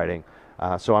story I'm writing.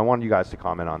 So I wanted you guys to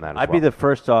comment on that as I'd well. be the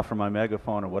first to offer my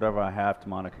megaphone or whatever I have to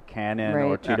Monica Cannon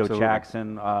or Tito Absolutely.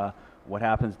 Jackson. What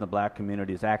happens in the black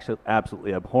community is actually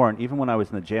absolutely abhorrent. Even when I was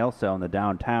in the jail cell in the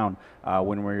downtown,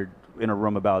 when we were in a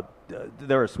room about,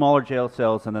 there are smaller jail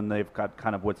cells, and then they've got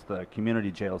kind of what's the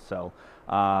community jail cell.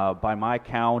 By my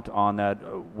count on that,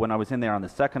 when I was in there on the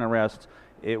second arrest,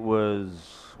 it was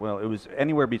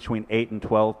anywhere between 8 and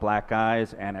 12 black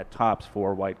guys, and at tops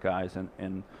 4 white guys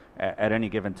at any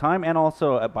given time. And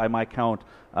also, by my count,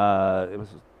 it was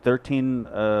 13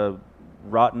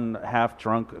 rotten,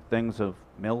 half-drunk things of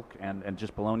milk and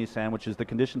just bologna sandwiches. The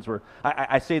conditions were,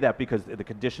 I say that because the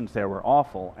conditions there were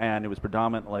awful, and it was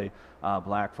predominantly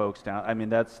black folks down. I mean,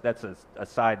 that's a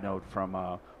side note from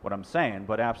what I'm saying,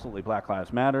 but absolutely Black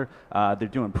Lives Matter. They're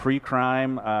doing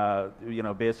pre-crime,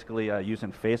 basically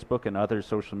using Facebook and other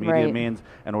social media means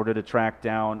in order to track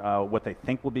down what they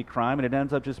think will be crime, and it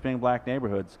ends up just being black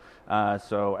neighborhoods.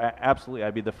 So absolutely,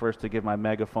 I'd be the first to give my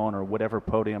megaphone or whatever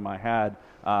podium I had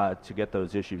to get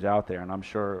those issues out there, and I'm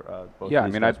sure both. Yeah, I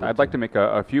mean, I'd like to make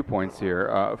a few points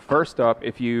here. First up,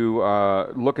 if you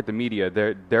look at the media,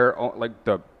 they're like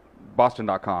the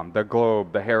Boston.com, the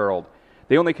Globe, the Herald.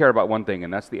 They only care about one thing,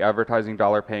 and that's the advertising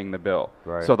dollar paying the bill.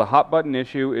 Right. So the hot button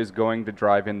issue is going to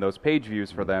drive in those page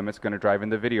views for them. It's going to drive in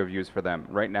the video views for them.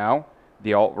 Right now,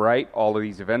 the alt-right, all of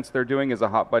these events they're doing is a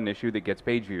hot button issue that gets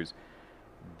page views.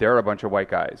 They're a bunch of white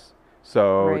guys.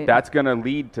 So that's going to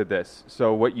lead to this.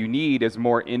 So what you need is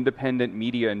more independent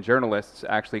media and journalists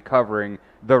actually covering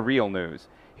the real news.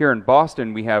 Here in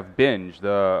Boston, we have BINGE,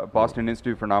 the Boston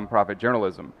Institute for Nonprofit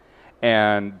Journalism.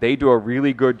 And they do a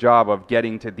really good job of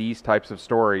getting to these types of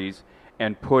stories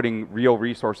and putting real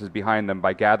resources behind them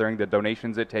by gathering the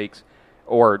donations it takes,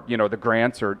 or the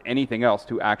grants or anything else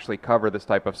to actually cover this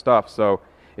type of stuff. So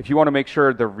if you want to make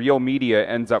sure the real media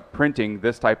ends up printing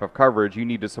this type of coverage, you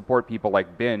need to support people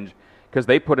like BINGE, because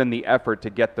they put in the effort to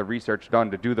get the research done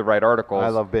to do the right articles. I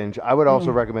love BINGE. I would also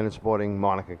recommend supporting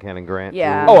Monica Cannon Grant.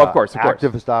 Yeah. Oh, of course.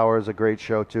 Activist Hour is a great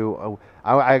show too.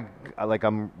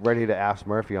 I'm ready to ask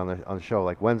Murphy on the show,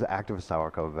 like, when's Activist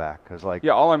Hour coming back? Because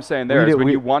all I'm saying there is when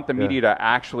you want the media to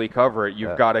actually cover it,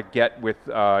 you've got to get with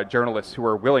journalists who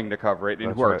are willing to cover it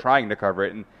and who are trying to cover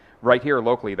it. And right here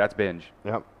locally, that's BINGE.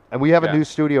 Yep. And we have a new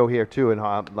studio here too, and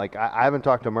I haven't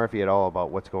talked to Murphy at all about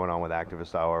what's going on with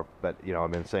Activist Hour, but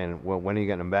I've been saying, well, when are you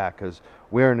getting them back? Because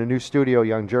we're in a new studio.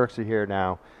 Young Jerks are here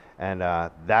now, and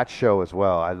that show as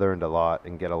well. I learned a lot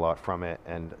and get a lot from it.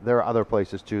 And there are other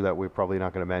places too that we're probably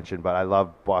not going to mention, but I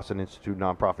love Boston Institute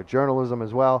Nonprofit Journalism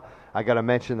as well. I got to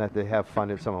mention that they have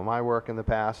funded some of my work in the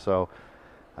past, so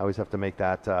I always have to make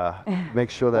that make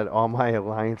sure that all my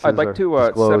alliances I'd like to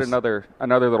disclosed. set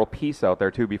another little piece out there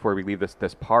too before we leave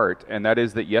this part, and that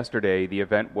is that yesterday the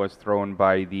event was thrown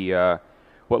by the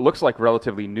what looks like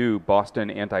relatively new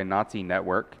Boston Anti-Nazi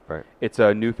Network. Right. It's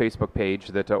a new Facebook page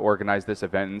that organized this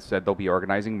event and said they'll be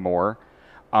organizing more.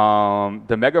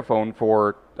 The megaphone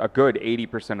for a good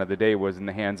 80% of the day was in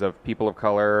the hands of people of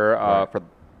color. For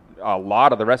a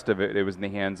lot of the rest of it was in the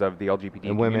hands of the LGBT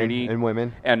community and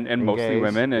women and mostly gays.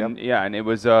 women, and Yep. and it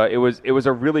was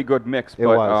a really good mix. It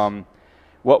But was.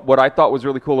 what I thought was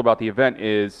really cool about the event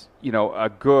is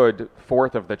a good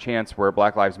fourth of the chants were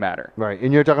Black Lives Matter. Right,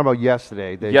 and you're talking about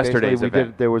yesterday. Yesterday's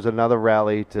event. There was another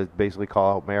rally to basically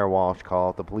call out Mayor Walsh, call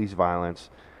out the police violence,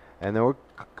 and there were,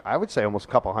 I would say, almost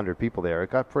a couple hundred people there.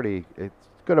 It got a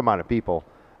good amount of people.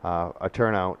 a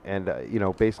turnout. And,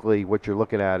 basically what you're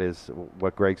looking at is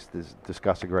what Greg's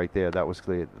discussing right there. That was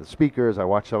the speakers. I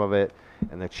watched some of it,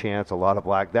 and the chants, a lot of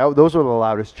those were the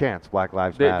loudest chants, Black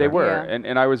Lives Matter. They were, Yeah.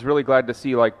 and I was really glad to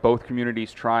see both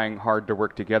communities trying hard to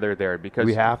work together there, because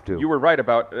We have to. You were right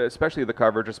about especially the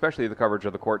coverage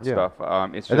of the court Yeah. stuff.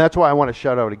 It's just, And that's why I want to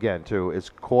shout out again, too, is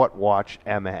Court Watch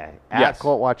MA. Yes.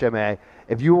 Court Watch MA.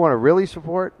 If you want to really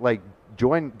support,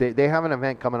 join. They have an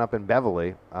event coming up in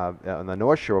Beverly on the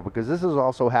North Shore, because this is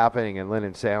also happening in Lynn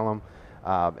and Salem.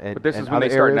 But this and is when other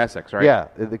they start in areas. Essex, right? Yeah,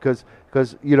 because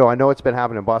I know it's been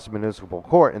happening in Boston Municipal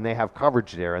Court, and they have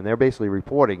coverage there, and they're basically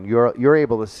reporting. You're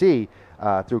able to see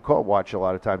through Court Watch a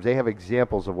lot of times. They have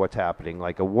examples of what's happening,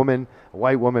 like a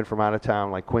white woman from out of town,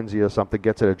 like Quincy or something,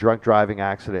 gets in a drunk driving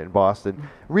accident in Boston,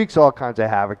 wreaks all kinds of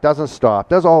havoc, doesn't stop,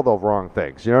 does all the wrong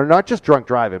things. Not just drunk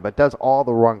driving, but does all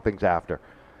the wrong things after.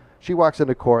 She walks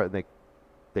into court, and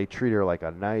they treat her like a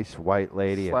nice white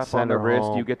lady and slap send on the her wrist.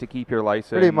 home. You get to keep your license.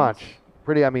 Pretty much.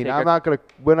 I mean, Take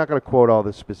we're not going to quote all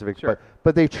the specifics, Sure.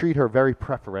 but they treat her very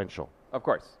preferential. Of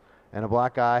course. And a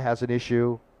black guy has an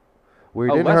issue where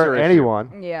he A didn't lesser hurt issue.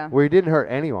 anyone. Yeah. Where he didn't hurt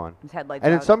anyone. His headlights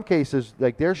And in out. some cases,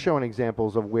 they're showing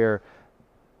examples of where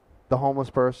the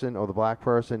homeless person or the black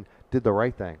person did the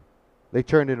right thing. They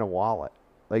turned in a wallet.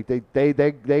 Like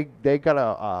they got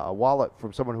a wallet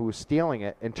from someone who was stealing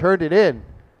it and turned it in,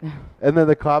 and then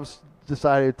the cops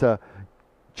decided to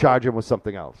charge him with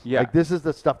something else. Yeah. Like, this is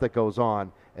the stuff that goes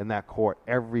on in that court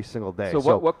every single day.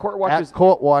 So what Court Watch at is-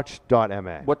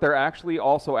 courtwatch.ma. What they're actually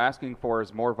also asking for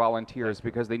is more volunteers,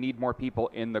 because they need more people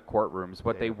in the courtrooms.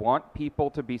 What they want people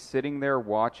to be sitting there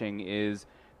watching is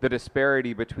the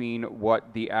disparity between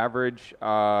what the average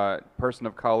person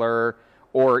of color,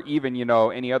 or even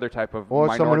any other type of Or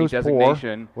someone minority who's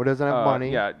designation, poor, or doesn't have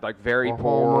money, yeah, like very or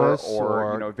poor, homeless,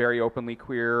 or very openly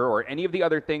queer, or any of the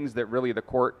other things that really the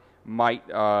court might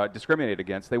discriminate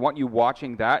against. They want you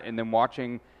watching that, and then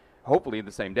watching, hopefully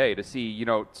the same day, to see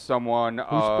someone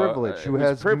who's privileged, who who's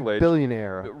has privileged,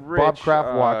 billionaire. rich, Bob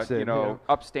Kraft walks in.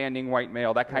 upstanding white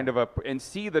male, that kind of and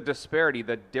see the disparity,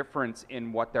 the difference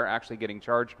in what they're actually getting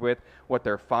charged with, what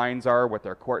their fines are, what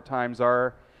their court times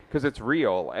are, because it's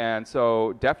real. And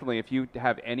so definitely, if you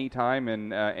have any time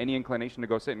and any inclination to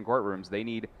go sit in courtrooms, they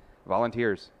need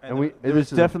volunteers. And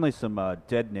there's definitely some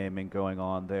dead naming going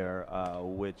on there,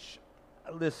 which,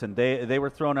 listen, they were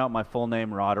throwing out my full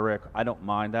name, Roderick. I don't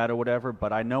mind that or whatever,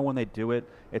 but I know when they do it,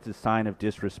 it's a sign of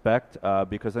disrespect,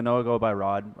 because I know I go by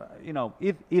Rod.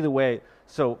 Either way,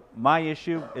 so my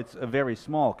issue, it's very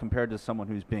small compared to someone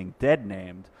who's being dead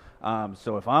named.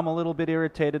 So if I'm a little bit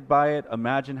irritated by it,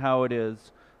 imagine how it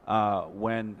is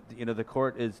when the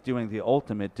court is doing the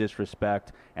ultimate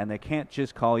disrespect, and they can't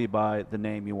just call you by the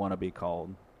name you want to be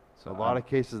called. So a lot of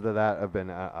cases of that have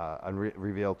been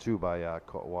revealed too by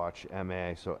Court Watch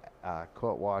MA. So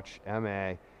Court Watch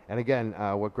MA, and again,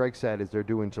 what Greg said is they're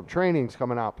doing some trainings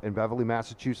coming up in Beverly,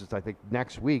 Massachusetts, I think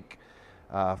next week,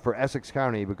 for Essex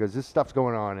County, because this stuff's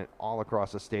going on all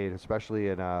across the state, especially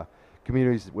in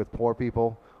communities with poor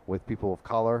people, with people of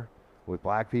color, with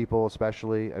black people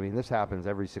especially. I mean, this happens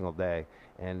every single day,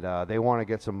 and they want to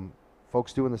get some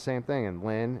folks doing the same thing in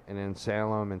Lynn and in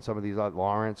Salem and some of these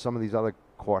Lawrence, some of these other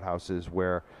courthouses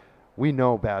where we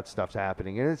know bad stuff's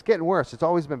happening, and it's getting worse. It's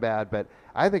always been bad, but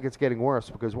I think it's getting worse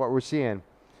because what we're seeing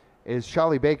is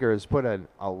Charlie Baker has put in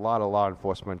a lot of law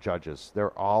enforcement judges.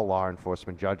 They're all law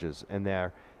enforcement judges, and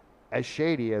they're as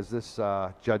shady as this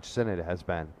Judge Synod has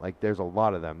been. Like, there's a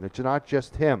lot of them. It's not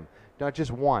just him, not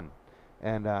just one.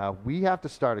 And we have to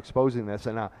start exposing this.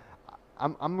 And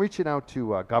I'm reaching out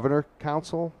to Governor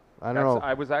Council. I don't know.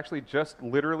 I was actually just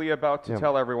literally about to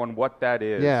tell everyone what that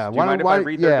is. Yeah. Do you mind if I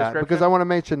read their description? Because I want to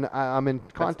mention I'm in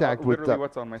contact with. Literally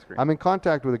what's on my screen. I'm in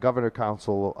contact with a Governor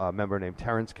Council member named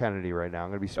Terrence Kennedy right now.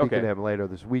 I'm going to be speaking to him later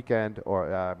this weekend.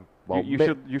 Or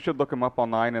you should look him up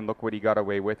online and look what he got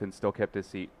away with and still kept his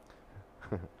seat.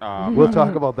 We'll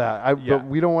talk about that. Yeah. But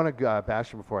we don't want to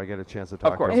bash him before I get a chance to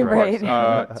talk. Of course, to him.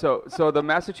 Right. So the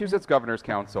Massachusetts Governor's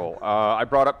Council. I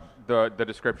brought up the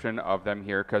description of them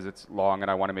here because it's long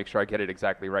and I want to make sure I get it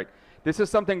exactly right. This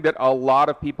is something that a lot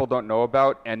of people don't know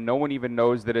about, and no one even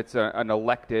knows that it's an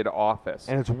elected office.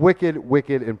 And it's wicked,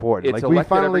 wicked important. It's Like, we elected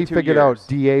finally every 2 figured years. out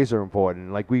DAs are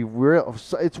important. Like,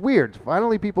 it's weird.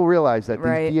 Finally, people realize that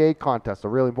Right. these DA contests are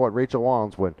really important. Rachel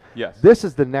Wallens win. Yes. This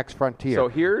is the next frontier. So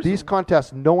here's- these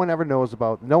contests no one ever knows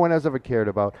about. No one has ever cared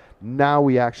about. Now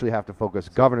we actually have to focus.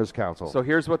 Governor's Council. So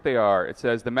here's what they are. It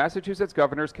says the Massachusetts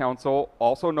Governor's Council,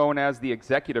 also known as the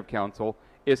Executive Council,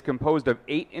 is composed of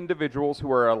 8 individuals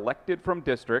who are elected from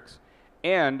districts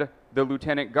and the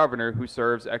Lieutenant Governor who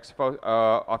serves ex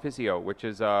officio, which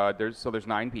is there's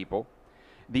 9 people.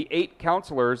 The 8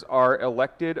 councilors are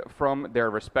elected from their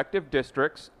respective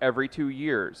districts every 2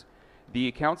 years.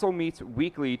 The council meets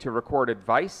weekly to record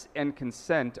advice and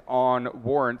consent on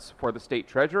warrants for the state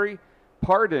treasury,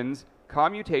 pardons,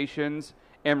 commutations,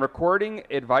 and recording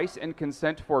advice and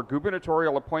consent for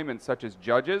gubernatorial appointments such as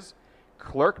judges,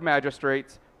 clerk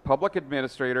magistrates, public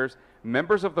administrators,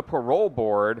 members of the parole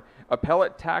board,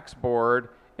 appellate tax board,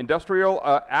 industrial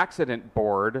accident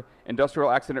board,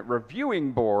 industrial accident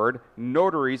reviewing board,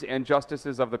 notaries, and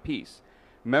justices of the peace.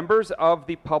 Members of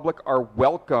the public are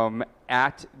welcome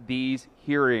at these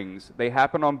hearings. They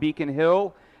happen on Beacon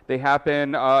Hill. They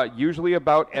happen usually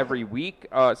about every week,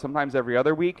 sometimes every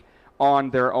other week. On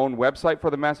their own website for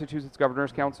the Massachusetts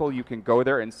Governor's Council, you can go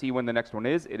there and see when the next one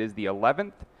is. It is the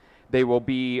 11th. They will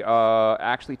be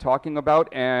actually talking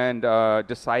about and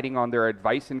deciding on their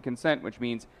advice and consent, which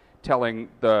means telling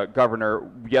the governor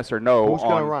yes or no. Who's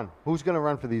going to run? Who's going to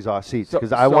run for these seats?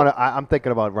 Because I'm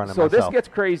thinking about running myself. So this gets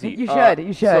crazy. You should.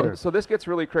 You should. So this gets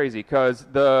really crazy because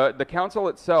the council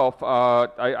itself,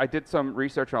 I did some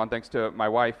research on, thanks to my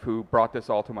wife who brought this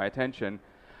all to my attention.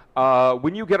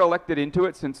 When you get elected into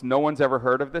it, since no one's ever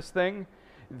heard of this thing,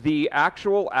 the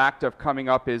actual act of coming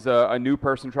up as a new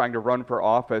person trying to run for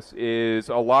office is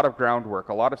a lot of groundwork,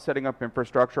 a lot of setting up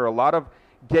infrastructure, a lot of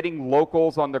getting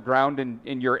locals on the ground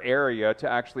in your area to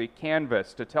actually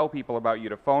canvass, to tell people about you,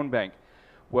 to phone bank.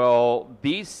 Well,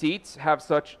 these seats have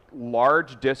such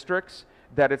large districts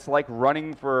that it's like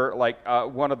running for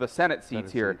one of the Senate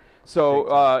seats here.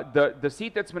 So the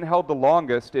seat that's been held the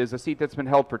longest is a seat that's been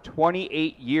held for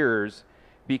 28 years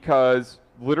because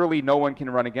literally no one can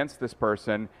run against this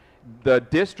person. The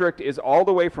district is all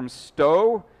the way from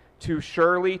Stowe to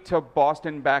Shirley to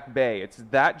Boston Back Bay. It's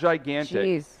that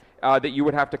gigantic. That you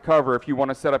would have to cover if you want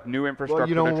to set up new infrastructure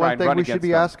to try and run against them. One thing we should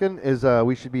be asking is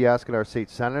we should be asking our state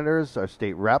senators, our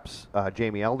state reps,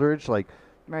 Jamie Eldridge,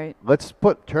 right. Let's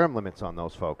put term limits on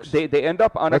those folks. They end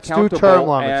up unaccountable. Let's do term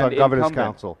limits on Governor's incumbent.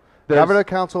 Council. Governor's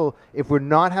Council, if we're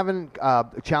not having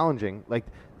challenging,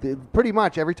 pretty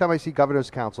much every time I see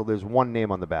Governor's Council, there's one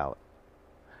name on the ballot.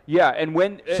 Yeah, and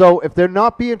when so if they're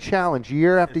not being challenged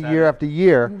year after year after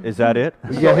year, is that it?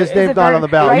 Yeah, his name's not on the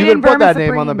ballot. You can put that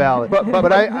name on the ballot,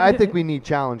 but I think we need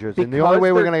challengers, and the only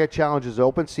way we're going to get challengers is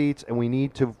open seats, and we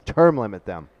need to term limit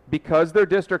them. Because their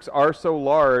districts are so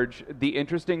large, the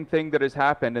interesting thing that has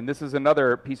happened, and this is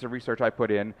another piece of research I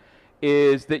put in,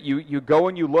 is that you go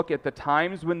and you look at the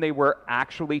times when they were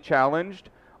actually challenged,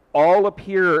 all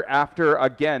appear after,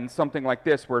 again, something like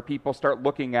this, where people start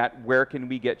looking at where can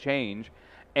we get change,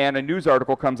 and a news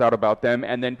article comes out about them,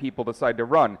 and then people decide to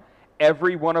run.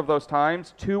 Every one of those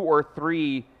times, 2 or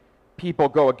 3 people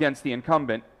go against the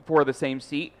incumbent for the same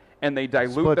seat, and they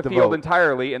dilute the field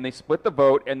entirely, and they split the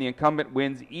vote, and the incumbent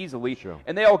wins easily. Sure.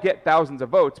 And they all get thousands of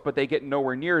votes, but they get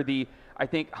nowhere near the, I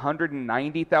think,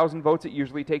 190,000 votes it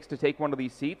usually takes to take one of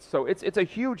these seats. So it's a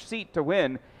huge seat to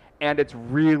win, and it's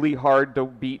really hard to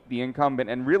beat the incumbent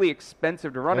and really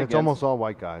expensive to run against. It's almost all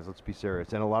white guys, let's be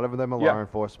serious. And a lot of them are law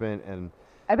enforcement, and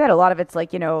I bet a lot of it's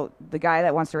the guy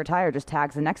that wants to retire just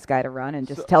tags the next guy to run and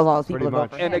just tells all his people to vote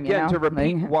for him. And again, to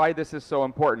repeat why this is so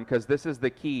important, because this is the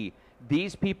key.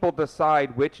 These people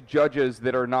decide which judges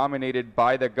that are nominated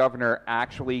by the governor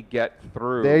actually get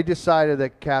through. They decided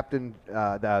that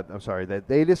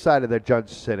they decided that Judge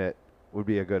Sinnott would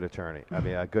be a good attorney. I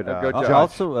mean, a good judge.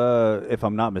 Also, if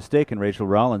I'm not mistaken, Rachel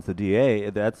Rollins, the DA,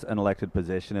 that's an elected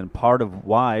position, and part of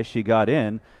why she got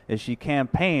in is she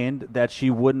campaigned that she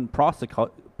wouldn't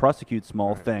prosecute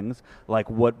small things like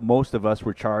what most of us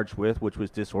were charged with, which was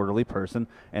disorderly person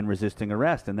and resisting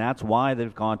arrest, and that's why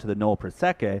they've gone to the nolle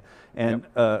prosequi and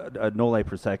nolle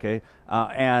prosequi,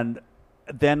 and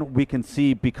then we can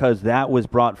see, because that was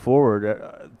brought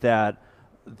forward, that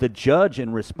the judge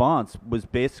in response was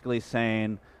basically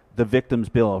saying the Victim's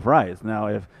Bill of Rights. Now,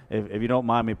 if you don't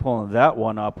mind me pulling that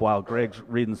one up while Greg's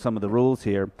reading some of the rules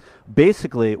here,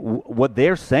 basically what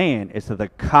they're saying is that the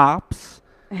cops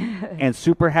and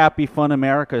Super Happy Fun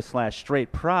America /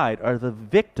 Straight Pride are the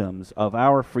victims of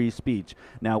our free speech.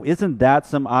 Now, isn't that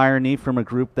some irony from a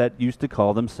group that used to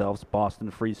call themselves Boston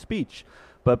Free Speech?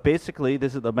 But basically,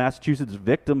 this is the Massachusetts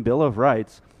Victim Bill of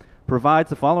Rights,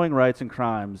 provides the following rights and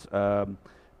crimes. So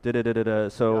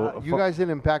you guys didn't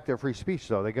impact their free speech,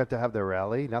 though. They got to have their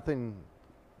rally. Nothing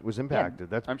was impacted.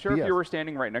 Yeah. I'm sure if you were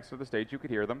standing right next to the stage, you could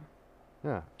hear them.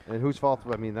 Yeah, and whose fault?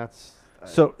 I mean, that's...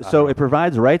 So it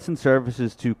provides rights and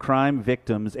services to crime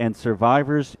victims and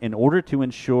survivors in order to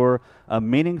ensure a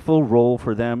meaningful role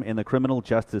for them in the criminal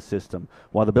justice system.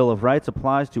 While the Bill of Rights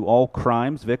applies to all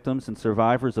crimes, victims and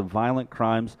survivors of violent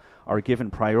crimes are given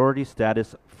priority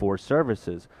status for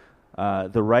services.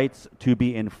 the rights to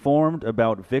be informed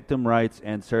about victim rights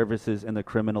and services in the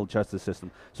criminal justice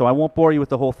system. So I won't bore you with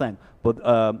the whole thing, but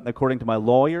according to my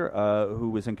lawyer, who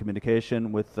was in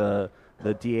communication with the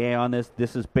DA on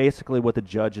this is basically what the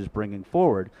judge is bringing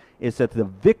forward, is that the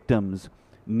victims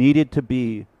needed to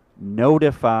be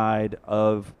notified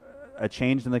of a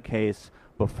change in the case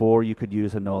before you could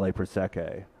use a nolle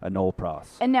prosequi, a nolle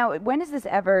pros. And now, when is this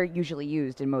ever usually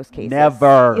used in most cases?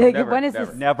 Never. Like, Never, when is never.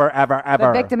 this? Never, ever, ever.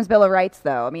 The Victims' Bill of Rights,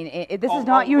 though. I mean, this is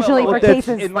not usually for that's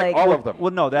cases in like all of them.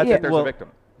 Well, no, that's Yeah. There's well, a victim.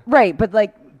 right, but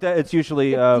like it's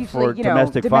usually, usually, for you know,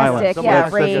 domestic violence. yeah,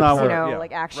 That's rapes, not you where- know, yeah.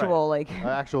 like actual like.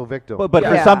 Actual victim. But for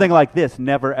Yeah. something like this,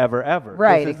 never, ever, ever.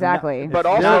 Right, This is exactly. But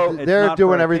it's also- not- it's they're not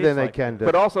doing for a everything case they like can to.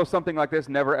 But also something like this,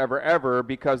 never, ever, ever,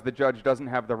 because the judge doesn't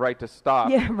have the right to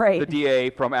stop Yeah, right. the DA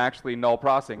from actually null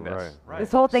processing this. Right.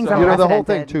 This whole thing's So- You know, the whole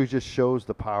thing unprecedented. too just shows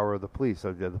the power of the police.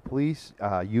 So the police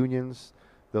unions,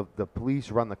 the police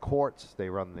run the courts.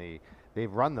 They've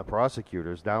run the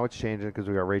prosecutors. Now it's changing because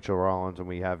we got Rachel Rollins and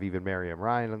we have even Miriam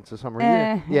Ryan and so some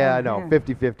reason. Yeah, I know,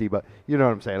 50-50, but you know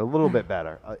what I'm saying. A little bit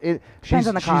better. She's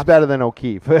on the she's cops. better than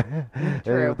O'Keefe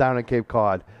True. down in Cape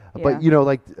Cod. Yeah. But you know,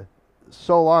 like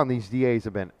so long these DAs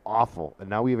have been awful, and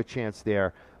now we have a chance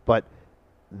there. But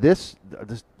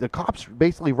the cops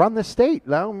basically run the state.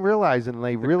 Now I'm realizing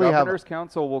they The really have. Governor's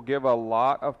Council will give a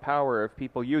lot of power if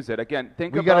people use it. Again,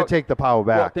 think We about... got to take the power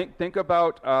Well, back. think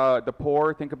about the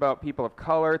poor. Think about people of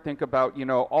color. Think about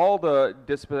all the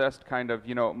dispossessed kind of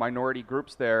minority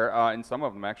groups there, and some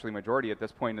of them actually majority at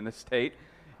this point in the state.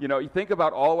 You think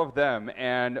about all of them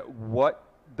and what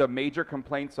the major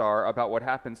complaints are about what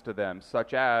happens to them,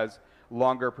 such as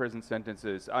longer prison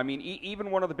sentences. I mean,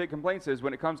 even one of the big complaints is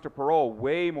when it comes to parole,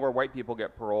 way more white people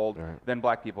get paroled than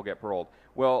black people get paroled.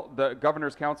 Well, the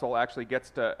Governor's Council actually gets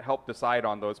to help decide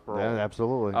on those paroles. Yeah,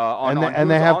 absolutely. On they who's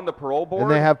have on the parole board.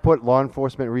 and they have put law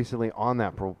enforcement recently on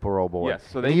that parole board. Yes,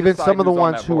 so And they even decide some of the who's on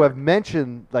ones that who board. have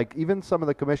mentioned, like even some of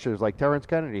the commissioners, like Terrence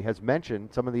Kennedy, has mentioned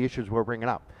some of the issues we're bringing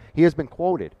up. He has been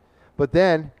quoted, but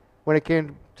then when it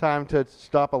came time to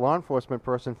stop a law enforcement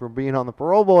person from being on the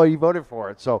parole board, he voted for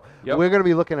it. So Yep. we're going to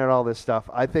be looking at all this stuff.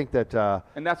 I think that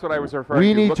And that's what I was referring we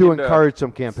to. need Look to into encourage some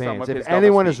some campaigns. of If his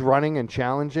anyone double is speak. running and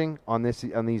challenging on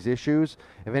these issues,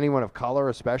 if anyone of color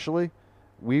especially,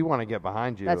 we want to get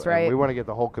behind you. That's and right. we want to get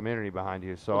the whole community behind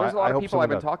you. So Well, there's a I lot of hope people I've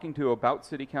been someone does. talking to about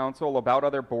city council, about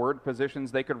other board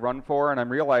positions they could run for, and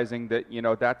I'm realizing that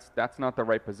that's not the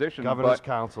right position. Governor's but,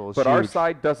 Council is but our huge.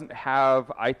 side doesn't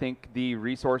have, I think, the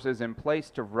resources in place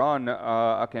to run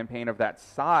a campaign of that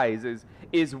size.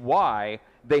 Is why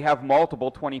they have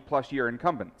multiple 20-plus year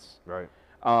incumbents. Right.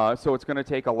 So it's going to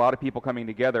take a lot of people coming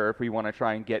together if we want to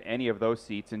try and get any of those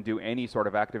seats and do any sort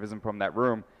of activism from that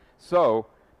room. So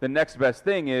the next best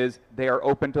thing is they are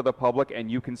open to the public,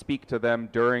 and you can speak to them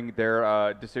during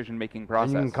their decision-making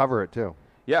process. And you can cover it too.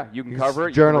 Yeah, you can Because cover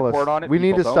it. Journalists. You can report on it. We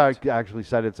need to people don't. start actually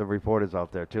sending some reporters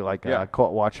out there too, like Yeah.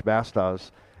 Court Watch Bass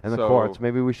does and the So- courts.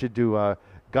 Maybe we should do a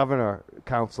Governor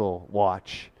Council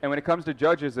Watch. And when it comes to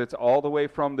judges, it's all the way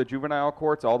from the juvenile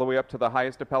courts all the way up to the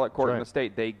highest appellate court in Right. the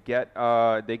state. They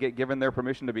get given their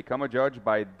permission to become a judge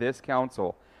by this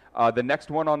council. The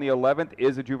next one on the 11th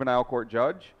is a juvenile court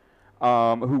judge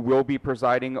who will be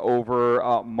presiding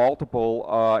over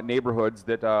multiple neighborhoods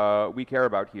that we care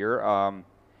about here.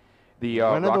 The When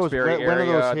are those- Roxbury when are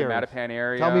area, those the hearings? Mattapan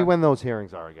area. Tell me when those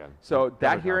hearings are again. So Governor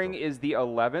that hearing Council. is the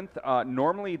 11th.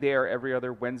 Normally they are every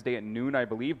other Wednesday at noon, I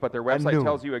believe, but their At website noon.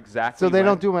 tells you exactly. So they when.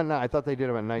 don't do them at night. I thought they did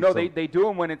them at night. No, so- they do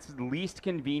them when it's least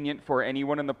convenient for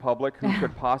anyone in the public who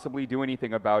could possibly do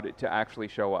anything about it to actually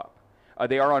show up.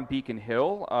 They are on Beacon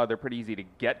Hill. They're pretty easy to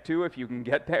get to if you can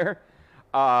get there.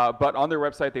 But on their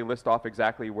website, they list off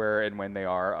exactly where and when they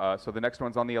are. So the next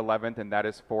one's on the 11th, and that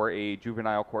is for a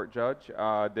juvenile court judge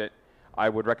that I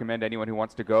would recommend anyone who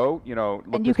wants to go, look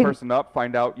And you this can- person up,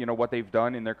 find out, what they've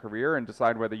done in their career and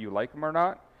decide whether you like them or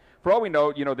not. For all we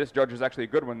know, this judge is actually a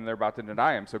good one and they're about to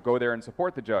deny him. So go there and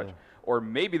support the judge. Or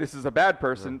maybe this is a bad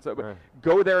person. So right.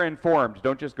 go there informed.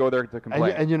 Don't just go there to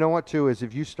complain. And you know what too is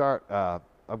if you start, I've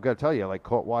got to tell you, like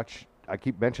Court Watch. I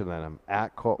keep mentioning them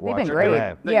at Court They've Watch. been great.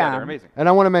 Yeah. Yeah. They're amazing. And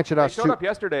I want to mention They us showed too. up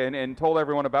yesterday and told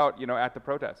everyone about, at the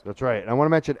protest. That's right. And I want to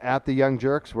mention at the Young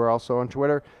Jerks. We're also on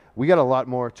Twitter. We got a lot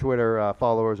more Twitter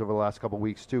followers over the last couple of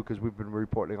weeks too, because we've been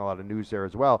reporting a lot of news there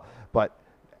as well. But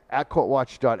at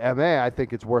courtwatch.ma, I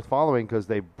think it's worth following because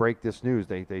they break this news.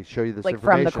 They show you this Like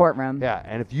information from the courtroom. Yeah.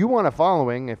 And if you want a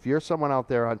following, if you're someone out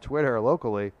there on Twitter or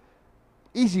locally,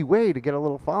 easy way to get a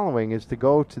little following is to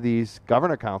go to these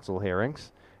Governor Council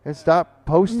hearings and stop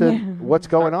posting what's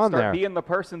going on Start there. being the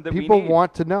person that People we need.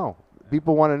 want to know.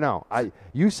 People want to know.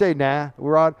 You say, nah,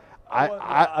 Rod.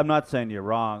 I'm not saying you're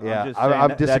wrong. Yeah, I'm just saying I'm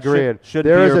that disagreeing. Should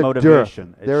there be is your a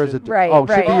motivation. There is a right.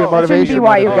 should be your It motivation. shouldn't be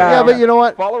why you go. Yeah, but you know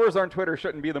what? Followers on Twitter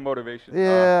shouldn't be the motivation.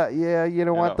 Yeah, you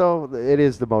know what though? It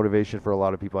is the motivation for a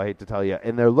lot of people. I hate to tell you,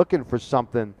 and they're looking for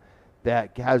something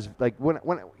that has like when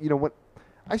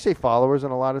I say followers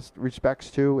in a lot of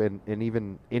respects too, and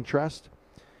even interest.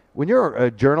 When you're a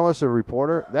journalist or a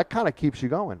reporter, that kind of keeps you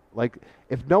going. Like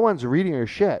if no one's reading your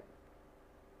shit,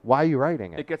 why are you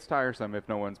writing it? It gets tiresome if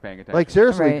no one's paying attention. Like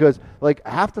seriously, because like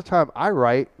half the time I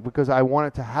write because I want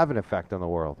it to have an effect on the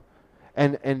world,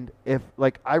 and if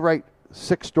like I write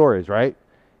 6 stories, right,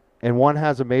 and one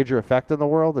has a major effect on the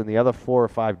world, and the other 4 or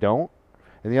 5 don't,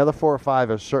 and the other 4 or 5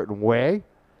 a certain way,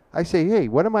 I say, hey,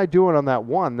 what am I doing on that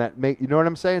one that you know what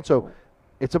I'm saying? So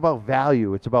it's about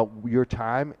value. It's about your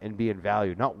time and being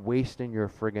valued, not wasting your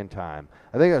friggin' time.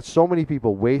 I think that so many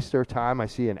people waste their time, I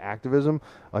see in activism,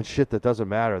 on shit that doesn't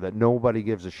matter, that nobody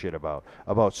gives a shit about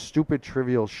stupid,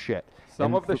 trivial shit.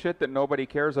 Some of the shit that nobody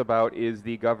cares about is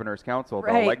the governor's council.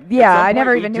 Right. Though. Like, yeah, I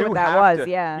never even knew what that was.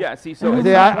 Yeah, see, so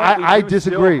I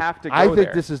disagree. I think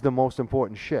there. this is the most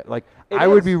important shit. Like, it I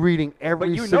would be reading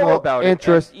every single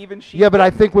interest. Yeah, but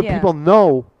I think when people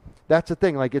know, that's the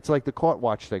thing. Like, it's like the court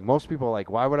watch thing. Most people are like,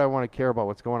 why would I want to care about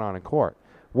what's going on in court?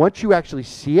 Once you actually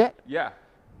see it,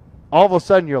 all of a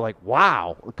sudden you're like,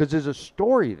 wow, because there's a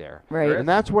story there. Right. And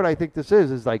that's what I think this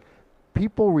is like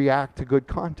people react to good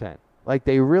content. Like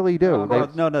they really do.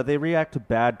 No, they react to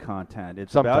bad content.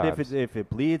 It's Sometimes. about if it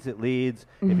bleeds, it leads.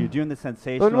 If you're doing the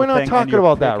sensational but we're not thing talking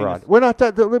about that, Rod. We're not.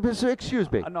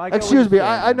 Excuse me. No, excuse me.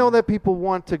 I know that people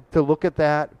want to look at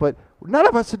that, but none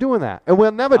of us are doing that, and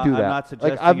we'll never do that. I'm not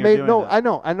suggesting I've you're made doing no.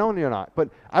 that. I know you're not, but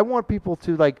I want people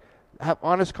to like have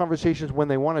honest conversations when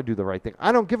they want to do the right thing.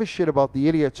 I don't give a shit about the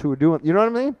idiots who are doing. You know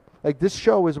what I mean? Like this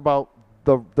show is about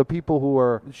the people who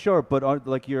are sure, but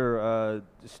like your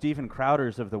Stephen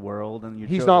Crowders of the world, and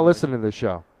he's not listening to the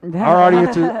show. Our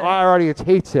audience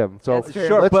hates him. So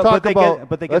sure, let's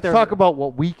talk about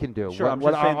what we can do. Sure,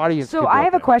 what our audience. So can I do.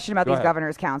 have a question about Go these ahead.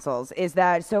 governors' councils. Is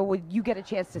that so? Would you get a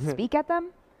chance to speak at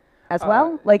them as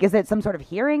well? Like, is it some sort of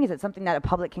hearing? Is it something that a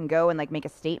public can go and like make a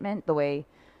statement the way?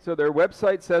 So their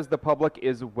website says the public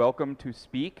is welcome to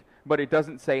speak, but it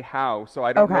doesn't say how. So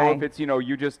I don't know if it's,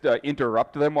 you just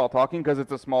interrupt them while talking because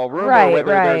it's a small room, or whether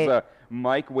there's a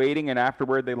mic waiting and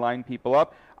afterward they line people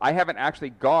up. I haven't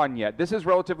actually gone yet. This is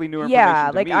relatively new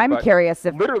information to me. Yeah, I'm curious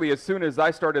if literally as soon as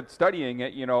I started studying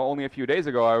it, only a few days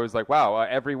ago, I was like, wow,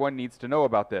 everyone needs to know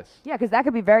about this. Yeah, because that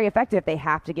could be very effective if they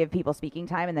have to give people speaking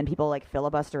time and then people like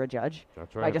filibuster a judge.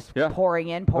 That's right. By just pouring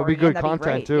in. It'll be good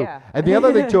content too. Yeah. And the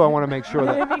other thing too, I want to make sure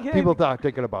that people start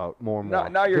thinking about more and more.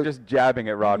 Now you're just jabbing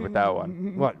at Rod with that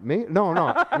one. What, me? No.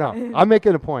 I'm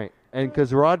making a point, and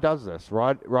because Rod does this,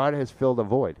 Rod has filled a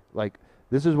void. Like.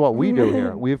 This is what we do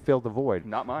here. We have filled the void.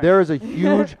 Not mine. There is a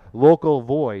huge local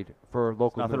void for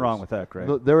local news. Nothing wrong with that,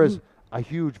 Greg. There is a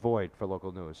huge void for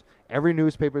local news. Every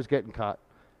newspaper is getting cut.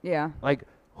 Yeah. Like,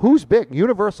 who's big?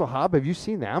 Universal Hub, have you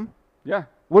seen them? Yeah.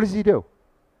 What does he do?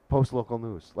 Post local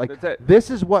news. Like, that's it. This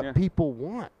is what people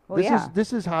want. Well,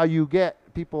 this is how you get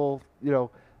people,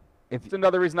 It's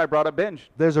another reason I brought up Binge.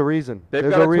 There's a reason. They've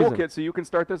got a toolkit, so you can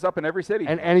start this up in every city.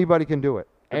 And anybody can do it.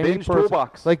 Binge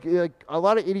toolbox. Like a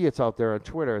lot of idiots out there on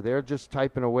Twitter, they're just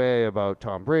typing away about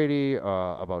Tom Brady,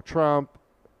 about Trump.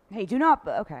 Hey, do not.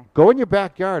 Okay. Go in your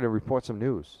backyard and report some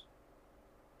news.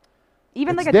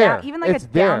 Even it's like a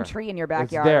down tree in your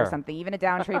backyard or something. Even a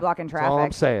down tree blocking traffic. That's all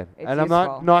I'm saying. And useful. I'm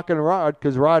not knocking Rod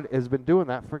because Rod has been doing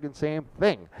that freaking same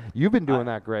thing. You've been doing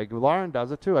that, Greg. Lauren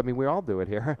does it too. I mean, we all do it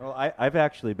here. Well, I've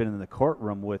actually been in the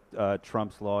courtroom with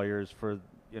Trump's lawyers for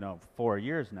 4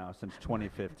 years now, since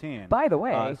 2015. By the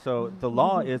way. So the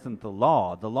law isn't the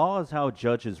law. The law is how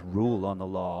judges rule on the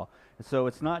law. So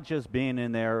it's not just being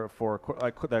in there for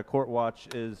that court watch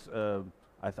is.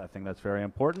 I think that's very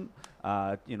important,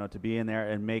 to be in there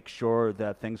and make sure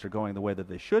that things are going the way that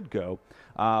they should go.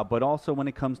 But also when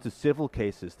it comes to civil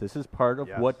cases, this is part of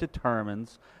what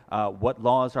determines what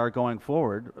laws are going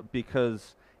forward,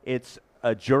 because it's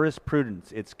a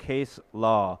jurisprudence, it's case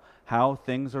law, how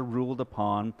things are ruled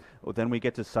upon. Well, then we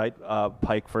get to cite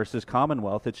Pike versus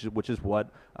Commonwealth, which is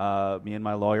what me and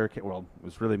my lawyer, it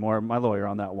was really more my lawyer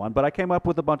on that one, but I came up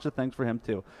with a bunch of things for him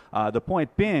too. The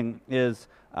point being is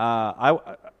I've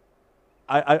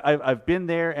been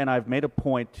there and I've made a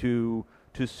point to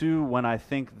sue when I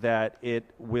think that it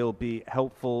will be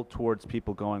helpful towards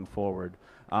people going forward.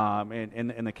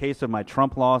 In the case of my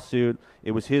Trump lawsuit,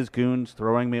 it was his goons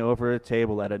throwing me over a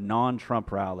table at a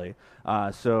non-Trump rally.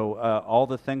 So all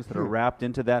the things that are wrapped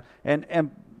into that,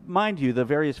 and mind you, the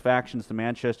various factions, the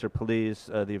Manchester police,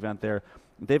 the event there,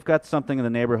 they've got something in the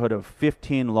neighborhood of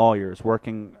 15 lawyers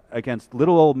working against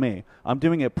little old me. I'm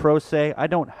doing it pro se. I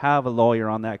don't have a lawyer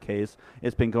on that case.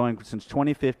 It's been going since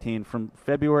 2015. From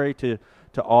February to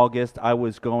August, I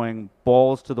was going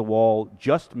balls to the wall,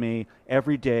 just me,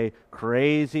 every day,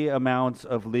 crazy amounts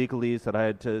of legalese that I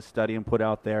had to study and put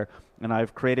out there. And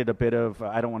I've created a bit of,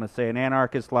 I don't want to say an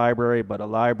anarchist library, but a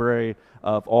library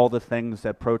of all the things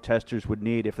that protesters would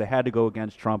need if they had to go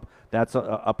against Trump. That's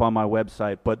up on my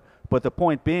website. But the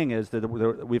point being is that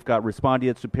we've got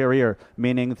respondeat superior,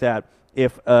 meaning that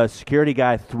if a security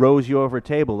guy throws you over a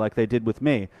table like they did with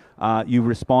me, you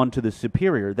respond to the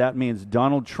superior. That means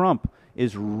Donald Trump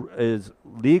is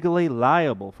legally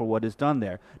liable for what is done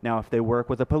there. Now, if they work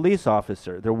with a police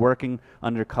officer, they're working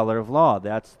under color of law.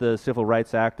 That's the Civil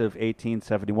Rights Act of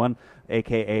 1871,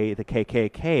 a.k.a. the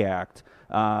KKK Act.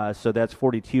 So that's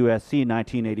 42 U.S.C.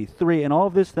 1983, and all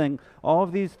of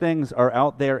these things are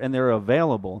out there and they're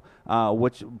available.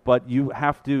 But you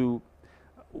have to.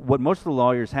 What most of the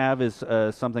lawyers have is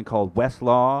something called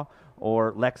Westlaw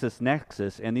or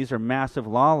LexisNexis, and these are massive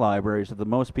law libraries that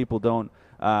most people don't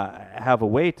have a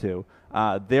way to.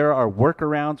 There are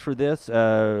workarounds for this,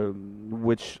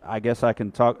 which I guess I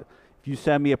can talk. If you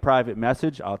send me a private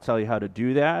message, I'll tell you how to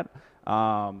do that.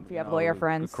 If you have lawyer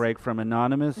friends. Craig from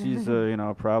Anonymous, he's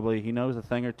probably he knows a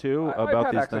thing or two about I've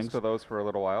had these access things. to those for a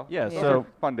little while. Yeah, Those so are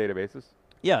fun databases.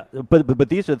 yeah, but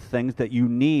these are the things that you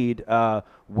need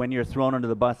when you're thrown under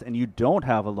the bus and you don't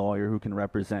have a lawyer who can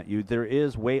represent you.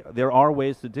 There are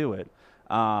ways to do it,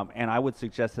 and I would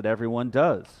suggest that everyone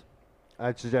does.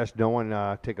 I'd suggest no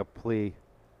one take a plea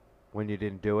when you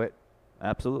didn't do it.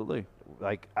 Absolutely.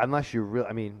 Like, unless you really,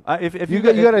 I mean, if you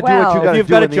got to do what you got to do. If you've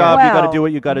got a in the job, end. you got to do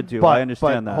what you got to do. But, I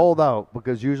understand but that. hold out,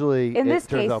 because usually In it this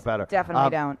turns case, out better.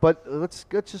 definitely don't. But let's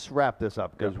just wrap this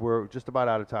up, because we're just about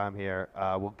out of time here.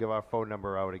 We'll give our phone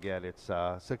number out again. It's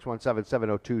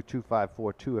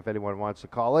 617-702-2542 if anyone wants to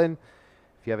call in.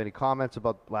 If you have any comments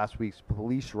about last week's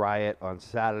police riot on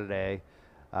Saturday.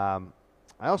 I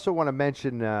also want to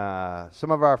mention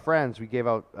some of our friends. We gave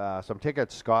out some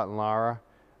tickets. Scott and Lara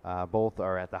both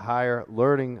are at the Higher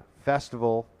Learning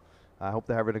Festival. I hope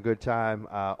they're having a good time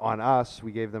on us.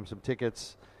 We gave them some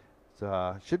tickets.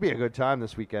 Should be a good time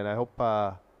this weekend. I hope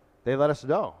they let us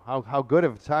know how good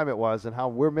of a time it was and how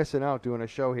we're missing out doing a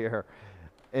show here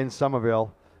in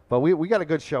Somerville. But we got a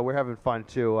good show. We're having fun,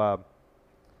 too. I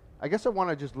guess I want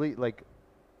to just leave, like,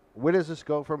 where does this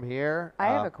go from here? I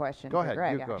have a question go for ahead,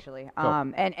 Greg, you go. actually,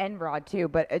 Go. and Rod too.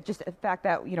 But just the fact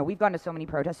that we've gone to so many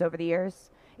protests over the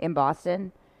years in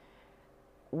Boston.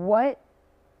 What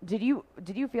did you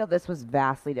feel this was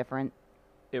vastly different?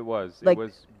 It was. Like- It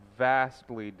was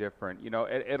vastly different.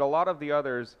 At a lot of the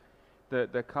others,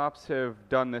 the cops have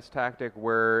done this tactic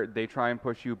where they try and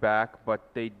push you back, but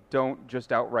they don't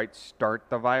just outright start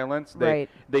the violence. Right.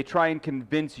 They try and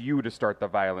convince you to start the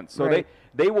violence. So Right.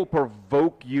 they will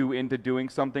provoke you into doing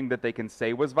something that they can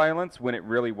say was violence when it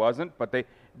really wasn't, but they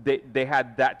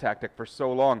had that tactic for so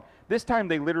long. This time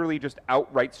they literally just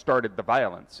outright started the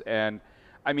violence. And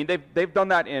I mean, they've done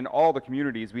that in all the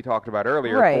communities we talked about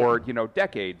earlier Right. for,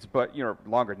 decades, but,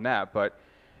 longer than that. But,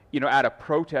 at a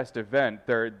protest event,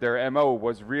 their MO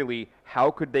was really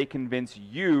how could they convince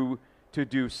you to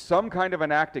do some kind of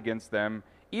an act against them,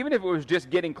 even if it was just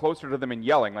getting closer to them and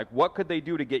yelling. Like, what could they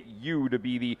do to get you to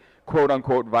be the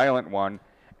quote-unquote violent one?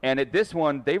 And at this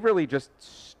one, they really just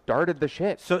started the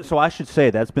shit. So I should say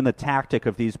that's been the tactic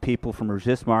of these people from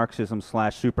Resist Marxism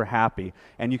 / Super Happy,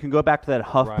 and you can go back to that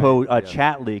HuffPo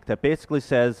chat leak that basically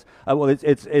says,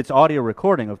 it's audio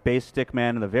recording of Base Stickman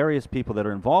and the various people that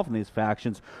are involved in these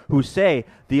factions who say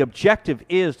the objective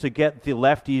is to get the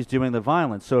lefties doing the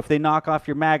violence. So if they knock off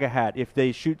your MAGA hat, if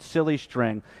they shoot silly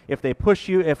string, if they push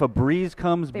you, if a breeze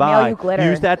comes They mail by, you glitter.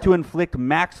 use that to inflict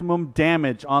maximum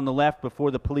damage on the left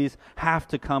before the police have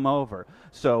to come over.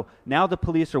 So now the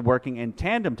police are working in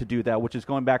tandem to do that, which is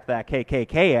going back to that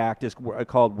KKK Act, is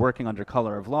called working under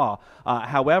color of law.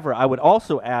 However, I would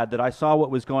also add that I saw what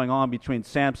was going on between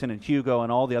Samson and Hugo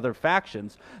and all the other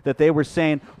factions, that they were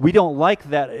saying, we don't like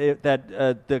that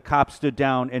the cops stood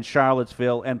down in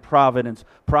Charlottesville and Providence.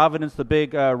 Providence, the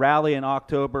big rally in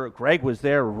October. Greg was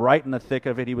there right in the thick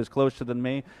of it. He was closer than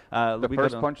me. The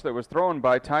first punch that was thrown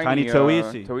by Tiny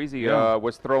Toese.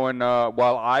 Was thrown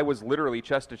while I was literally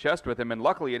chest to chest with him, and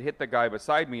luckily it hit the guy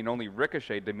beside me and only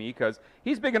ricocheted to me because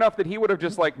he's big enough that he would have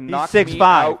just knocked me 6'5".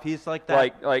 out. He's like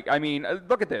that. I mean,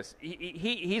 look at this.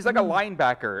 He's like a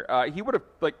linebacker. He would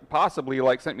have possibly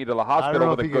sent me to the I hospital don't know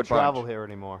with if a you good can travel punch. here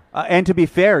anymore. And to be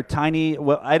fair, Tiny,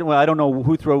 I don't know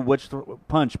who threw which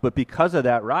punch, but because of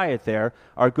that riot there,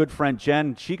 our good friend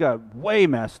Jen, she got way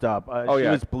messed up. She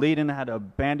was bleeding, had a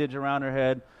bandage around her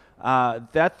head.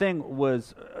 that thing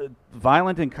was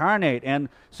violent incarnate. And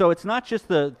so it's not just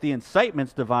the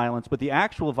incitements to violence, but the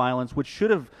actual violence, which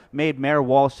should have made Mayor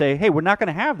Walsh say, hey, we're not going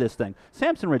to have this thing.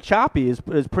 Samson Rachapi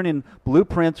is printing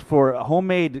blueprints for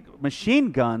homemade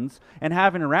machine guns and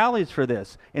having rallies for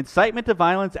this. Incitement to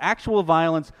violence, actual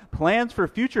violence, plans for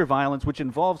future violence, which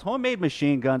involves homemade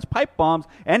machine guns, pipe bombs,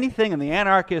 anything in the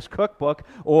anarchist cookbook,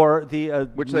 or the...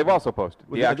 which they've also posted.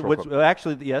 The actual cookbook.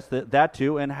 Actually, yes, that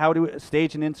too, and how to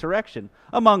stage an insurrection,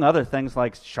 among other things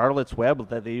like Charlotte's Web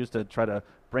that they used to try to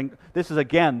bring. This is,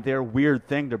 again, their weird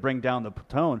thing to bring down the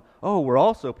tone. Oh, we're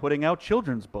also putting out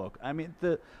children's book. I mean,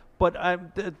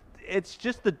 it's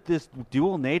just this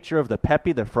dual nature of the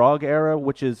Pepe the Frog era,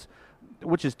 which is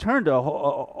turned a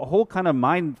whole kind of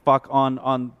mind fuck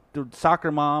on the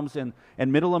soccer moms and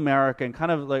middle America and kind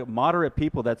of like moderate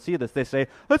people that see this. They say,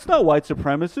 it's not white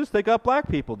supremacists, they got black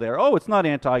people there. Oh, it's not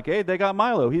anti-gay, they got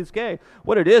Milo, he's gay.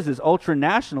 What it is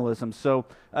ultra-nationalism. So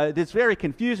it's very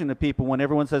confusing to people when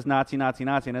everyone says Nazi, Nazi,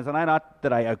 Nazi. And not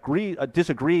that I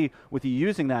disagree with you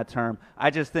using that term. I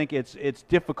just think it's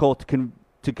difficult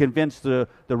to convince the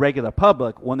regular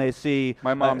public when they see...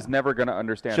 My mom's never going to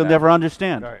understand She'll that. never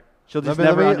understand. All right. She'll just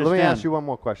never understand. Let me ask you one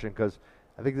more question, because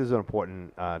I think this is an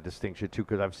important distinction, too,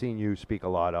 because I've seen you speak a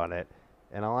lot on it.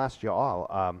 And I'll ask you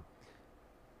all.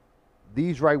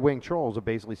 These right-wing trolls have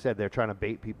basically said they're trying to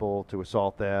bait people to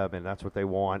assault them, and that's what they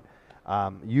want.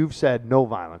 You've said no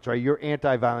violence, right? You're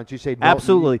anti-violence. You say no.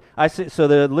 Absolutely. I say, so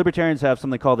the libertarians have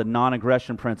something called the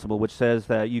non-aggression principle, which says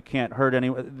that you can't hurt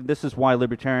anyone. This is why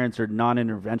libertarians are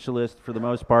non-interventionist for the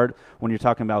most part when you're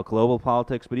talking about global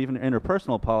politics, but even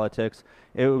interpersonal politics,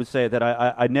 it would say that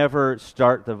I never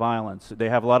start the violence. They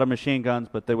have a lot of machine guns,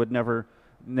 but they would never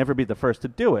be the first to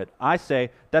do it. I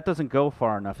say that doesn't go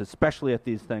far enough, especially at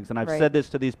these things. And I've said this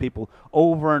to these people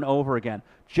over and over again.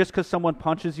 Just because someone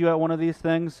punches you at one of these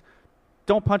things,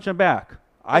 don't punch them back.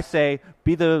 I say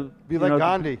be like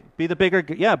Gandhi. Be the bigger,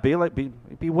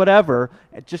 be whatever.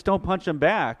 Just don't punch them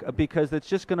back, because it's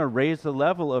just going to raise the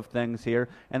level of things here,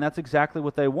 and that's exactly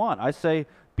what they want. I say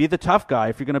be the tough guy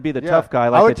if you're going to be the tough guy,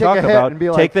 like they talk about.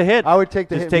 Take the hit. I would take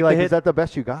the hit and be like, is that the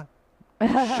best you got?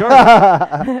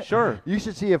 Sure. You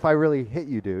should see if I really hit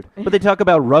you, dude. But they talk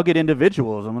about rugged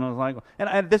individualism, and I was like,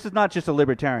 and this is not just a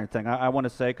libertarian thing. I want to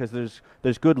say, because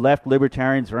there's good left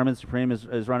libertarians. Vermin Supreme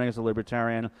is running as a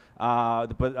libertarian,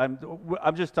 but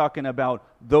I'm just talking about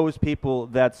those people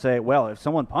that say, well, if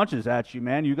someone punches at you,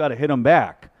 man, you got to hit them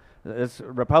back. It's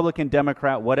Republican,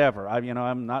 Democrat, whatever.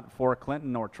 I'm not for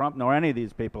Clinton or Trump nor any of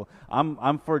these people.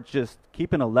 I'm for just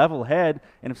keeping a level head,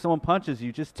 and if someone punches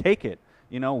you, just take it.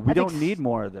 We don't need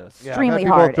more of this. Yeah, extremely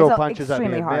people hard. throw It's punches at me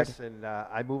extremely and hard. miss, and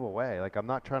I move away. Like, I'm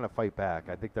not trying to fight back.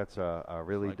 I think that's a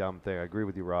really dumb thing. I agree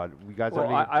with you, Rod. You guys Well,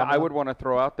 I would want to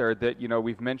throw out there that,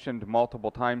 we've mentioned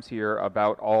multiple times here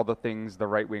about all the things the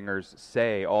right-wingers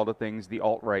say, all the things the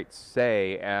alt-rights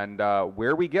say, and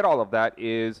where we get all of that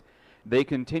is they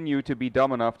continue to be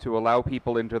dumb enough to allow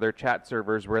people into their chat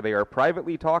servers where they are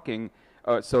privately talking,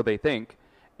 so they think,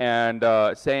 and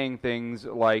saying things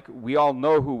like, we all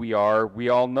know who we are, we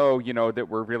all know, that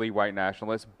we're really white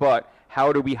nationalists, but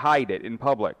how do we hide it in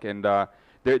public? And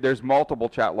there's multiple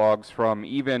chat logs from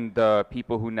even the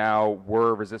people who now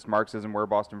were Resist Marxism, were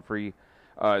Boston Free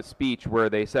speech, where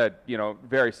they said,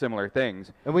 very similar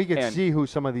things. And we can see who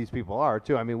some of these people are,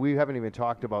 too. I mean, we haven't even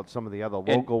talked about some of the other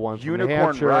local ones.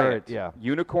 Unicorn Riot. Yeah.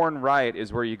 Unicorn Riot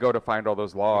is where you go to find all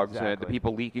those logs. Exactly. The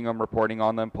people leaking them, reporting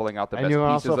on them, pulling out the and best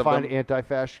pieces of them. And you also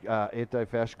find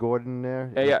anti-fash Gordon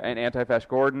there. Yeah, and anti-fash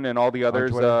Gordon and all the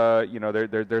others.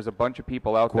 There's a bunch of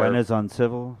people out there. Gwen is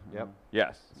uncivil. Yep.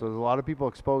 Yes. So there's a lot of people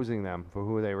exposing them for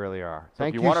who they really are. So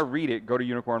if you want to read it, go to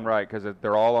Unicorn Riot, because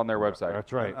they're all on their website.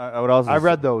 That's right. I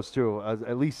read those too,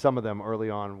 at least some of them early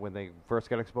on when they first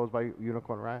got exposed by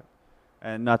Unicorn Riot.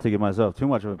 And not to give myself too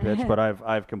much of a pitch, but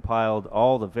I've compiled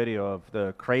all the video of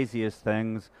the craziest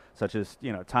things, such as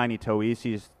Tiny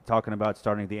Toisi's talking about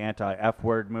starting the anti-F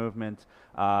word movement,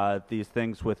 these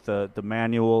things with the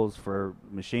manuals for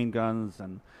machine guns.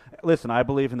 And listen, I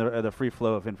believe in the free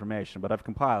flow of information, but I've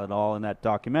compiled it all in that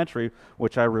documentary,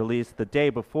 which I released the day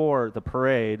before the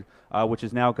parade, which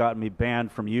has now gotten me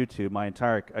banned from YouTube. My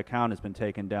entire account has been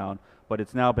taken down, but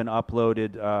it's now been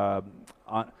uploaded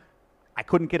on. I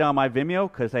couldn't get on my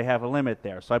Vimeo because they have a limit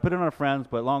there. So I put it on Friends,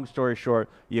 but long story short,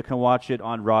 you can watch it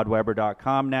on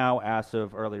rodweber.com now, as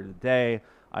of earlier today.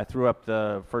 I threw up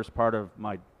the first part of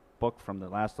my book from the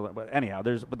last, but anyhow,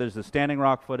 there's the Standing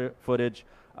Rock footage.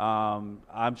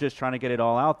 I'm just trying to get it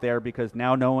all out there because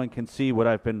now no one can see what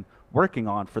I've been working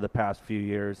on for the past few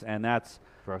years, and that's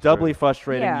doubly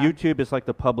frustrating. Yeah. YouTube is like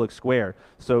the public square.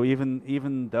 So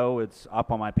even though it's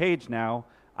up on my page now,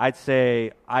 I'd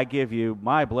say I give you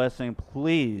my blessing.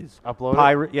 Please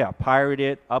Upload it? Yeah, pirate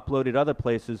it, upload it other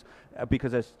places.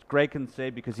 Because as Greg can say,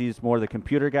 because he's more the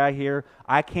computer guy here,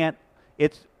 I can't.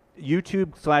 It's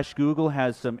YouTube/Google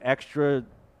has some extra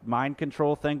mind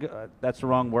control thing. That's the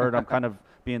wrong word. I'm kind of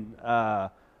being.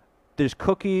 There's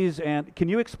cookies, and can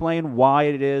you explain why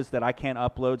it is that I can't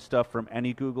upload stuff from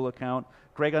any Google account?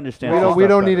 Greg understands. We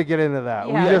don't need to get into that.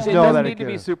 Yeah. We just It know doesn't that need to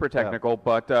be super technical,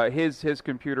 but his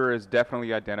computer is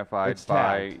definitely identified It's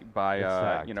tagged. by It's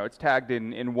tagged. it's tagged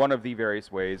in one of the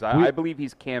various ways. I believe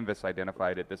he's Canvas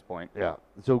identified at this point. Yeah.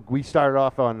 So we started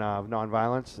off on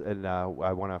nonviolence, and I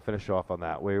want to finish off on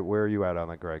that. Where are you at on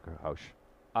that, Greg Hausch?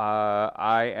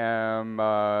 I am.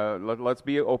 Let's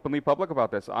be openly public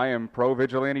about this. I am pro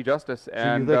vigilante justice,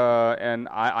 and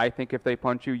I think if they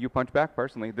punch you, you punch back.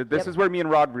 Personally, this is where me and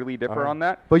Rod really differ on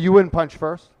that. But you wouldn't punch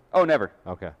first? Oh, never.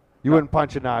 Okay. You wouldn't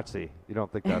punch a Nazi. You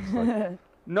don't think that's like...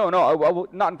 No,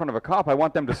 not in front of a cop. I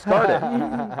want them to start it.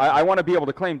 I want to be able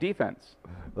to claim defense.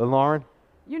 Lauren?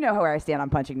 You know where I stand on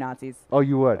punching Nazis. Oh,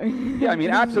 you would. Yeah, I mean,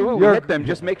 absolutely hit them.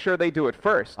 Just make sure they do it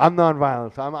first. I'm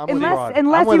nonviolent. I'm with Rod.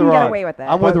 Unless I'm with you can Rod. get away with it.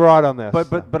 I'm with Rod on this.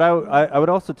 But I would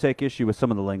also take issue with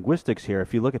some of the linguistics here.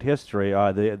 If you look at history,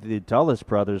 the Dulles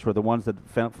brothers were the ones that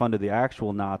funded the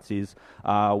actual Nazis,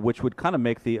 which would kind of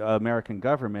make the American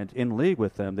government in league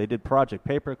with them. They did Project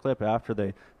Paperclip after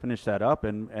they finished that up,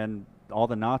 and all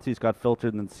the Nazis got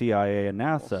filtered in the CIA and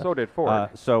NASA. Well, so did Ford.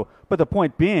 But the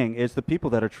point being is the people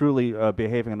that are truly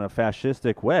behaving in a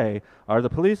fascistic way are the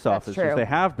police officers. true. They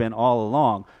have been all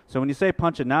along. So when you say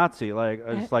punch a Nazi,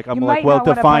 it's like I'm You like, might well, not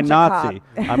wanna define punch a Nazi.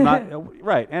 cop. I'm not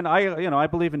right, and I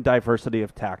believe in diversity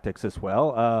of tactics as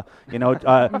well.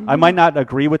 I might not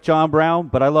agree with John Brown,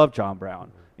 but I love John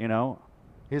Brown.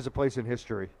 Here's a place in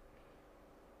history.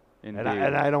 Indeed.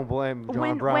 And I don't blame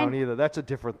John Brown when- either. That's a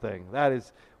different thing. That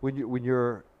is when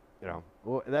you're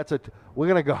we're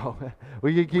gonna go.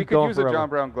 We can keep We could going use forever. a John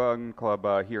Brown Gun Club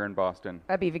here in Boston.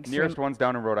 That'd be extreme. Nearest one's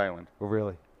down in Rhode Island. Oh,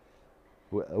 really?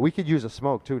 We could use a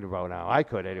smoke too now. I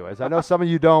could, anyways. I know some of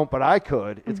you don't, but I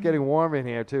could. It's getting warm in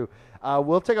here too.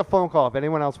 We'll take a phone call if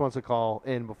anyone else wants to call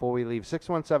in before we leave.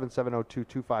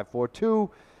 617-702-2542.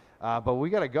 But we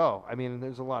gotta go. I mean,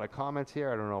 there's a lot of comments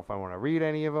here. I don't know if I want to read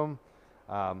any of them.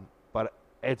 But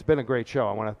it's been a great show.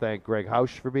 I want to thank Greg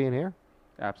Hausch for being here.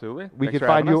 Absolutely. We Thanks can for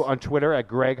find having you us. on Twitter at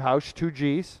Greg Hausch, 2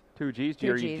 G's. 2 G's,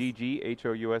 Two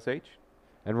GreggHoush.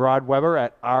 And Rod Weber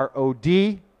at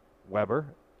ROD Weber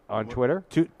on Twitter.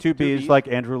 Two B's B's. like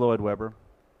Andrew Lloyd Webber,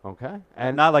 Okay.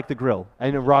 and not like the grill.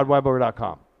 And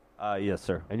RodWeber.com. Yes,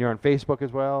 sir. And you're on Facebook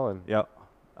as well. And Yep.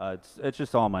 It's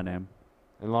just all my name.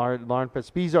 Lauren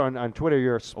Fitzspies on Twitter.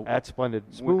 You're at Splendid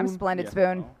Spoon. I'm Splendid Yeah.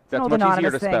 Spoon. It's That's an old much easier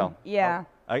anonymous to thing. spell. Yeah.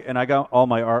 I got all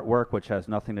my artwork, which has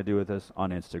nothing to do with this, on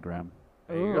Instagram.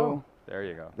 There you Ooh. go. There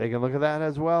you go. They can look at that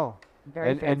as well.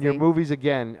 Very and your fancy. movies,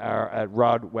 again, are at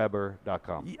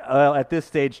RodWeber.com. Well, at this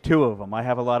stage, 2 of them. I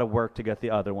have a lot of work to get the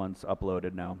other ones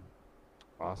uploaded now.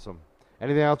 Awesome.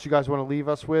 Anything else you guys want to leave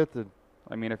us with?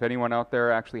 I mean, if anyone out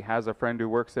there actually has a friend who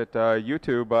works at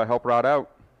YouTube, help Rod out.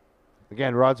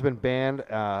 Again, Rod's been banned.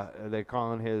 They're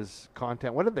calling his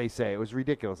content. What did they say? It was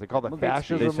ridiculous. They called it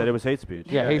fascism. They said it was hate speech.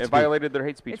 Yeah, hate It speech. violated their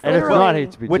hate speech. It's And it's literally- not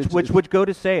hate speech. Which would go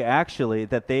to say, actually,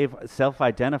 that they've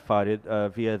self-identified it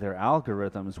via their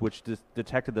algorithms, which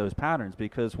detected those patterns.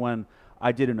 Because when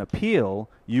I did an appeal,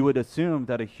 you would assume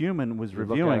that a human was You'd look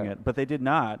reviewing at it, but they did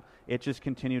not. It just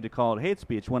continued to call it hate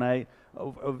speech. When I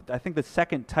think the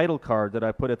second title card that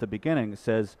I put at the beginning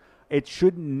says, it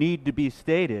shouldn't need to be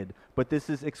stated, but this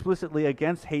is explicitly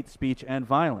against hate speech and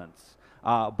violence.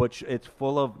 But it's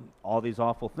full of all these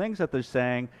awful things that they're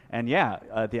saying, and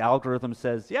the algorithm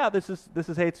says, this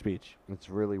is hate speech. It's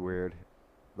really weird.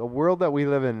 The world that we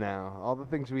live in now, all the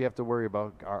things we have to worry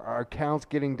about, our accounts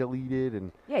getting deleted,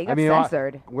 and Yeah, you I got mean,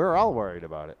 censored. we're all worried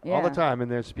about it all the Yeah. time, and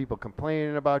there's people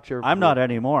complaining about your. I'm not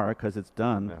anymore because it's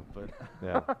done.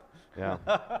 Yeah. Yeah.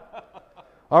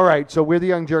 All right, so we're the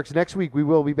Young Jerks. Next week we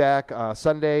will be back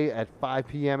Sunday at 5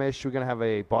 p.m.-ish. We're going to have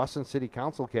a Boston City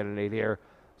Council candidate here.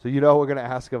 So we're going to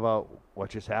ask about what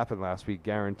just happened last week.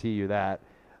 Guarantee you that.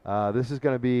 This is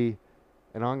going to be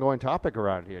an ongoing topic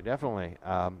around here, definitely.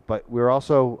 But we're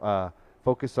also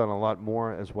focused on a lot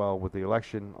more as well with the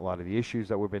election, a lot of the issues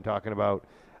that we've been talking about.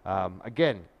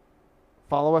 Again,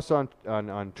 follow us on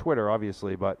Twitter,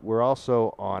 obviously, but we're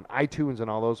also on iTunes and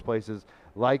all those places.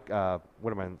 What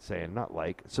am I saying? Not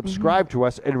subscribe to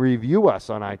us and review us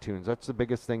on iTunes. That's the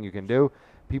biggest thing you can do.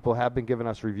 People have been giving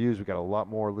us reviews. We've got a lot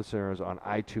more listeners on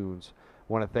iTunes.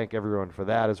 Want to thank everyone for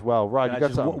that as well. Rod, you got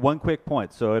Just something? one quick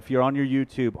point. So if you're on your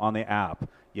YouTube on the app,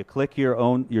 you click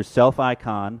your self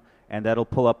icon, and that'll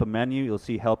pull up a menu. You'll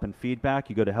see help and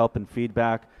feedback. You go to help and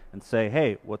feedback and say,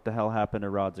 hey, what the hell happened to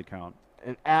Rod's account?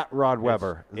 And at Rod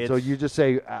Weber. So you just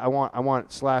say, I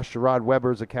want / Rod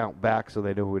Weber's account back so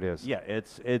they know who it is. Yeah,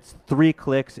 it's 3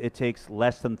 clicks. It takes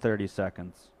less than 30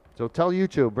 seconds. So tell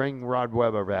YouTube, bring Rod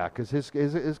Weber back, because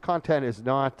his content is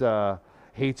not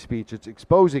hate speech. It's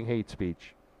exposing hate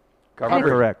speech.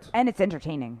 Correct. And it's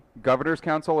entertaining. Governor's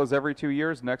Council is every 2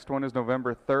 years. Next one is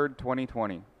November 3rd,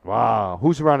 2020. Wow.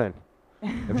 Who's running?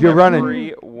 If you're running,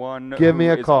 Everyone give me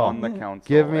a who is call. on the council.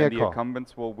 Give me a and call. The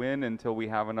incumbents will win until we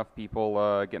have enough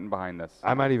people getting behind this.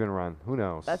 I might even run. Who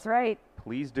knows? That's right.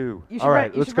 Please do. You should All right,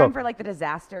 run, you let's should go. run for like the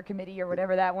disaster committee or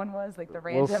whatever that one was, like the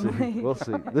random. We'll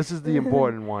see. This is the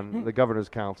important one, the Governor's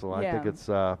Council. I think Yeah.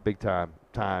 it's big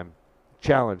time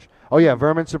challenge. Oh, yeah,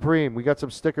 Vermin Supreme. We got some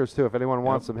stickers, too. If anyone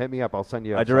wants them, hit me up. I'll send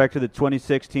you I directed the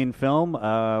 2016 film.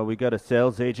 We got a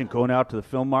sales agent going out to the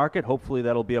film market. Hopefully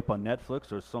that'll be up on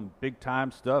Netflix or some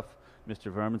big-time stuff,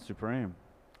 Mr. Vermin Supreme.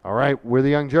 All right, we're the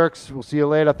Young Jerks. We'll see you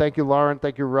later. Thank you, Lauren.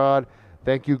 Thank you, Rod.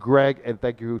 Thank you, Greg. And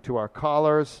thank you to our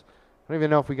callers. I don't even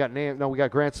know if we got named. No, we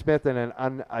got Grant Smith and an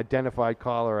unidentified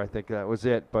caller. I think that was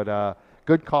it. But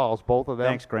good calls, both of them.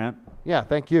 Thanks, Grant. Yeah,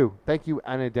 thank you. Thank you,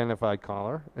 unidentified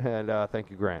caller. And thank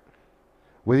you, Grant.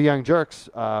 We're the Young Jerks.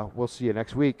 We'll see you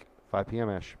next week, 5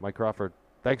 p.m.-ish. Mike Crawford.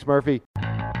 Thanks, Murphy.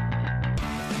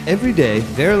 Every day,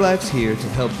 Verilife's here to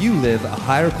help you live a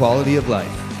higher quality of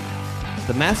life.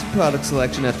 The massive product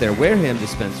selection at their Wareham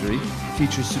dispensary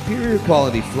features superior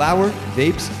quality flour,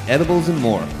 vapes, edibles, and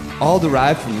more, all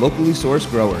derived from locally sourced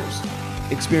growers.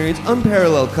 Experience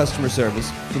unparalleled customer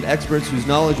service from experts whose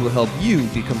knowledge will help you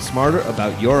become smarter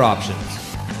about your options.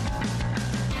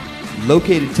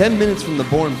 Located 10 minutes from the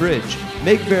Bourne Bridge,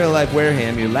 make Verilife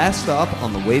Wareham your last stop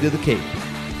on the way to the Cape.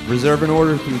 Reserve an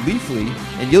order through Leafly,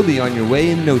 and you'll be on your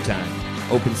way in no time.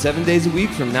 Open 7 days a week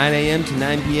from 9 a.m. to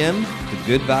 9 p.m. The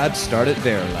good vibes start at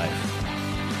Verilife.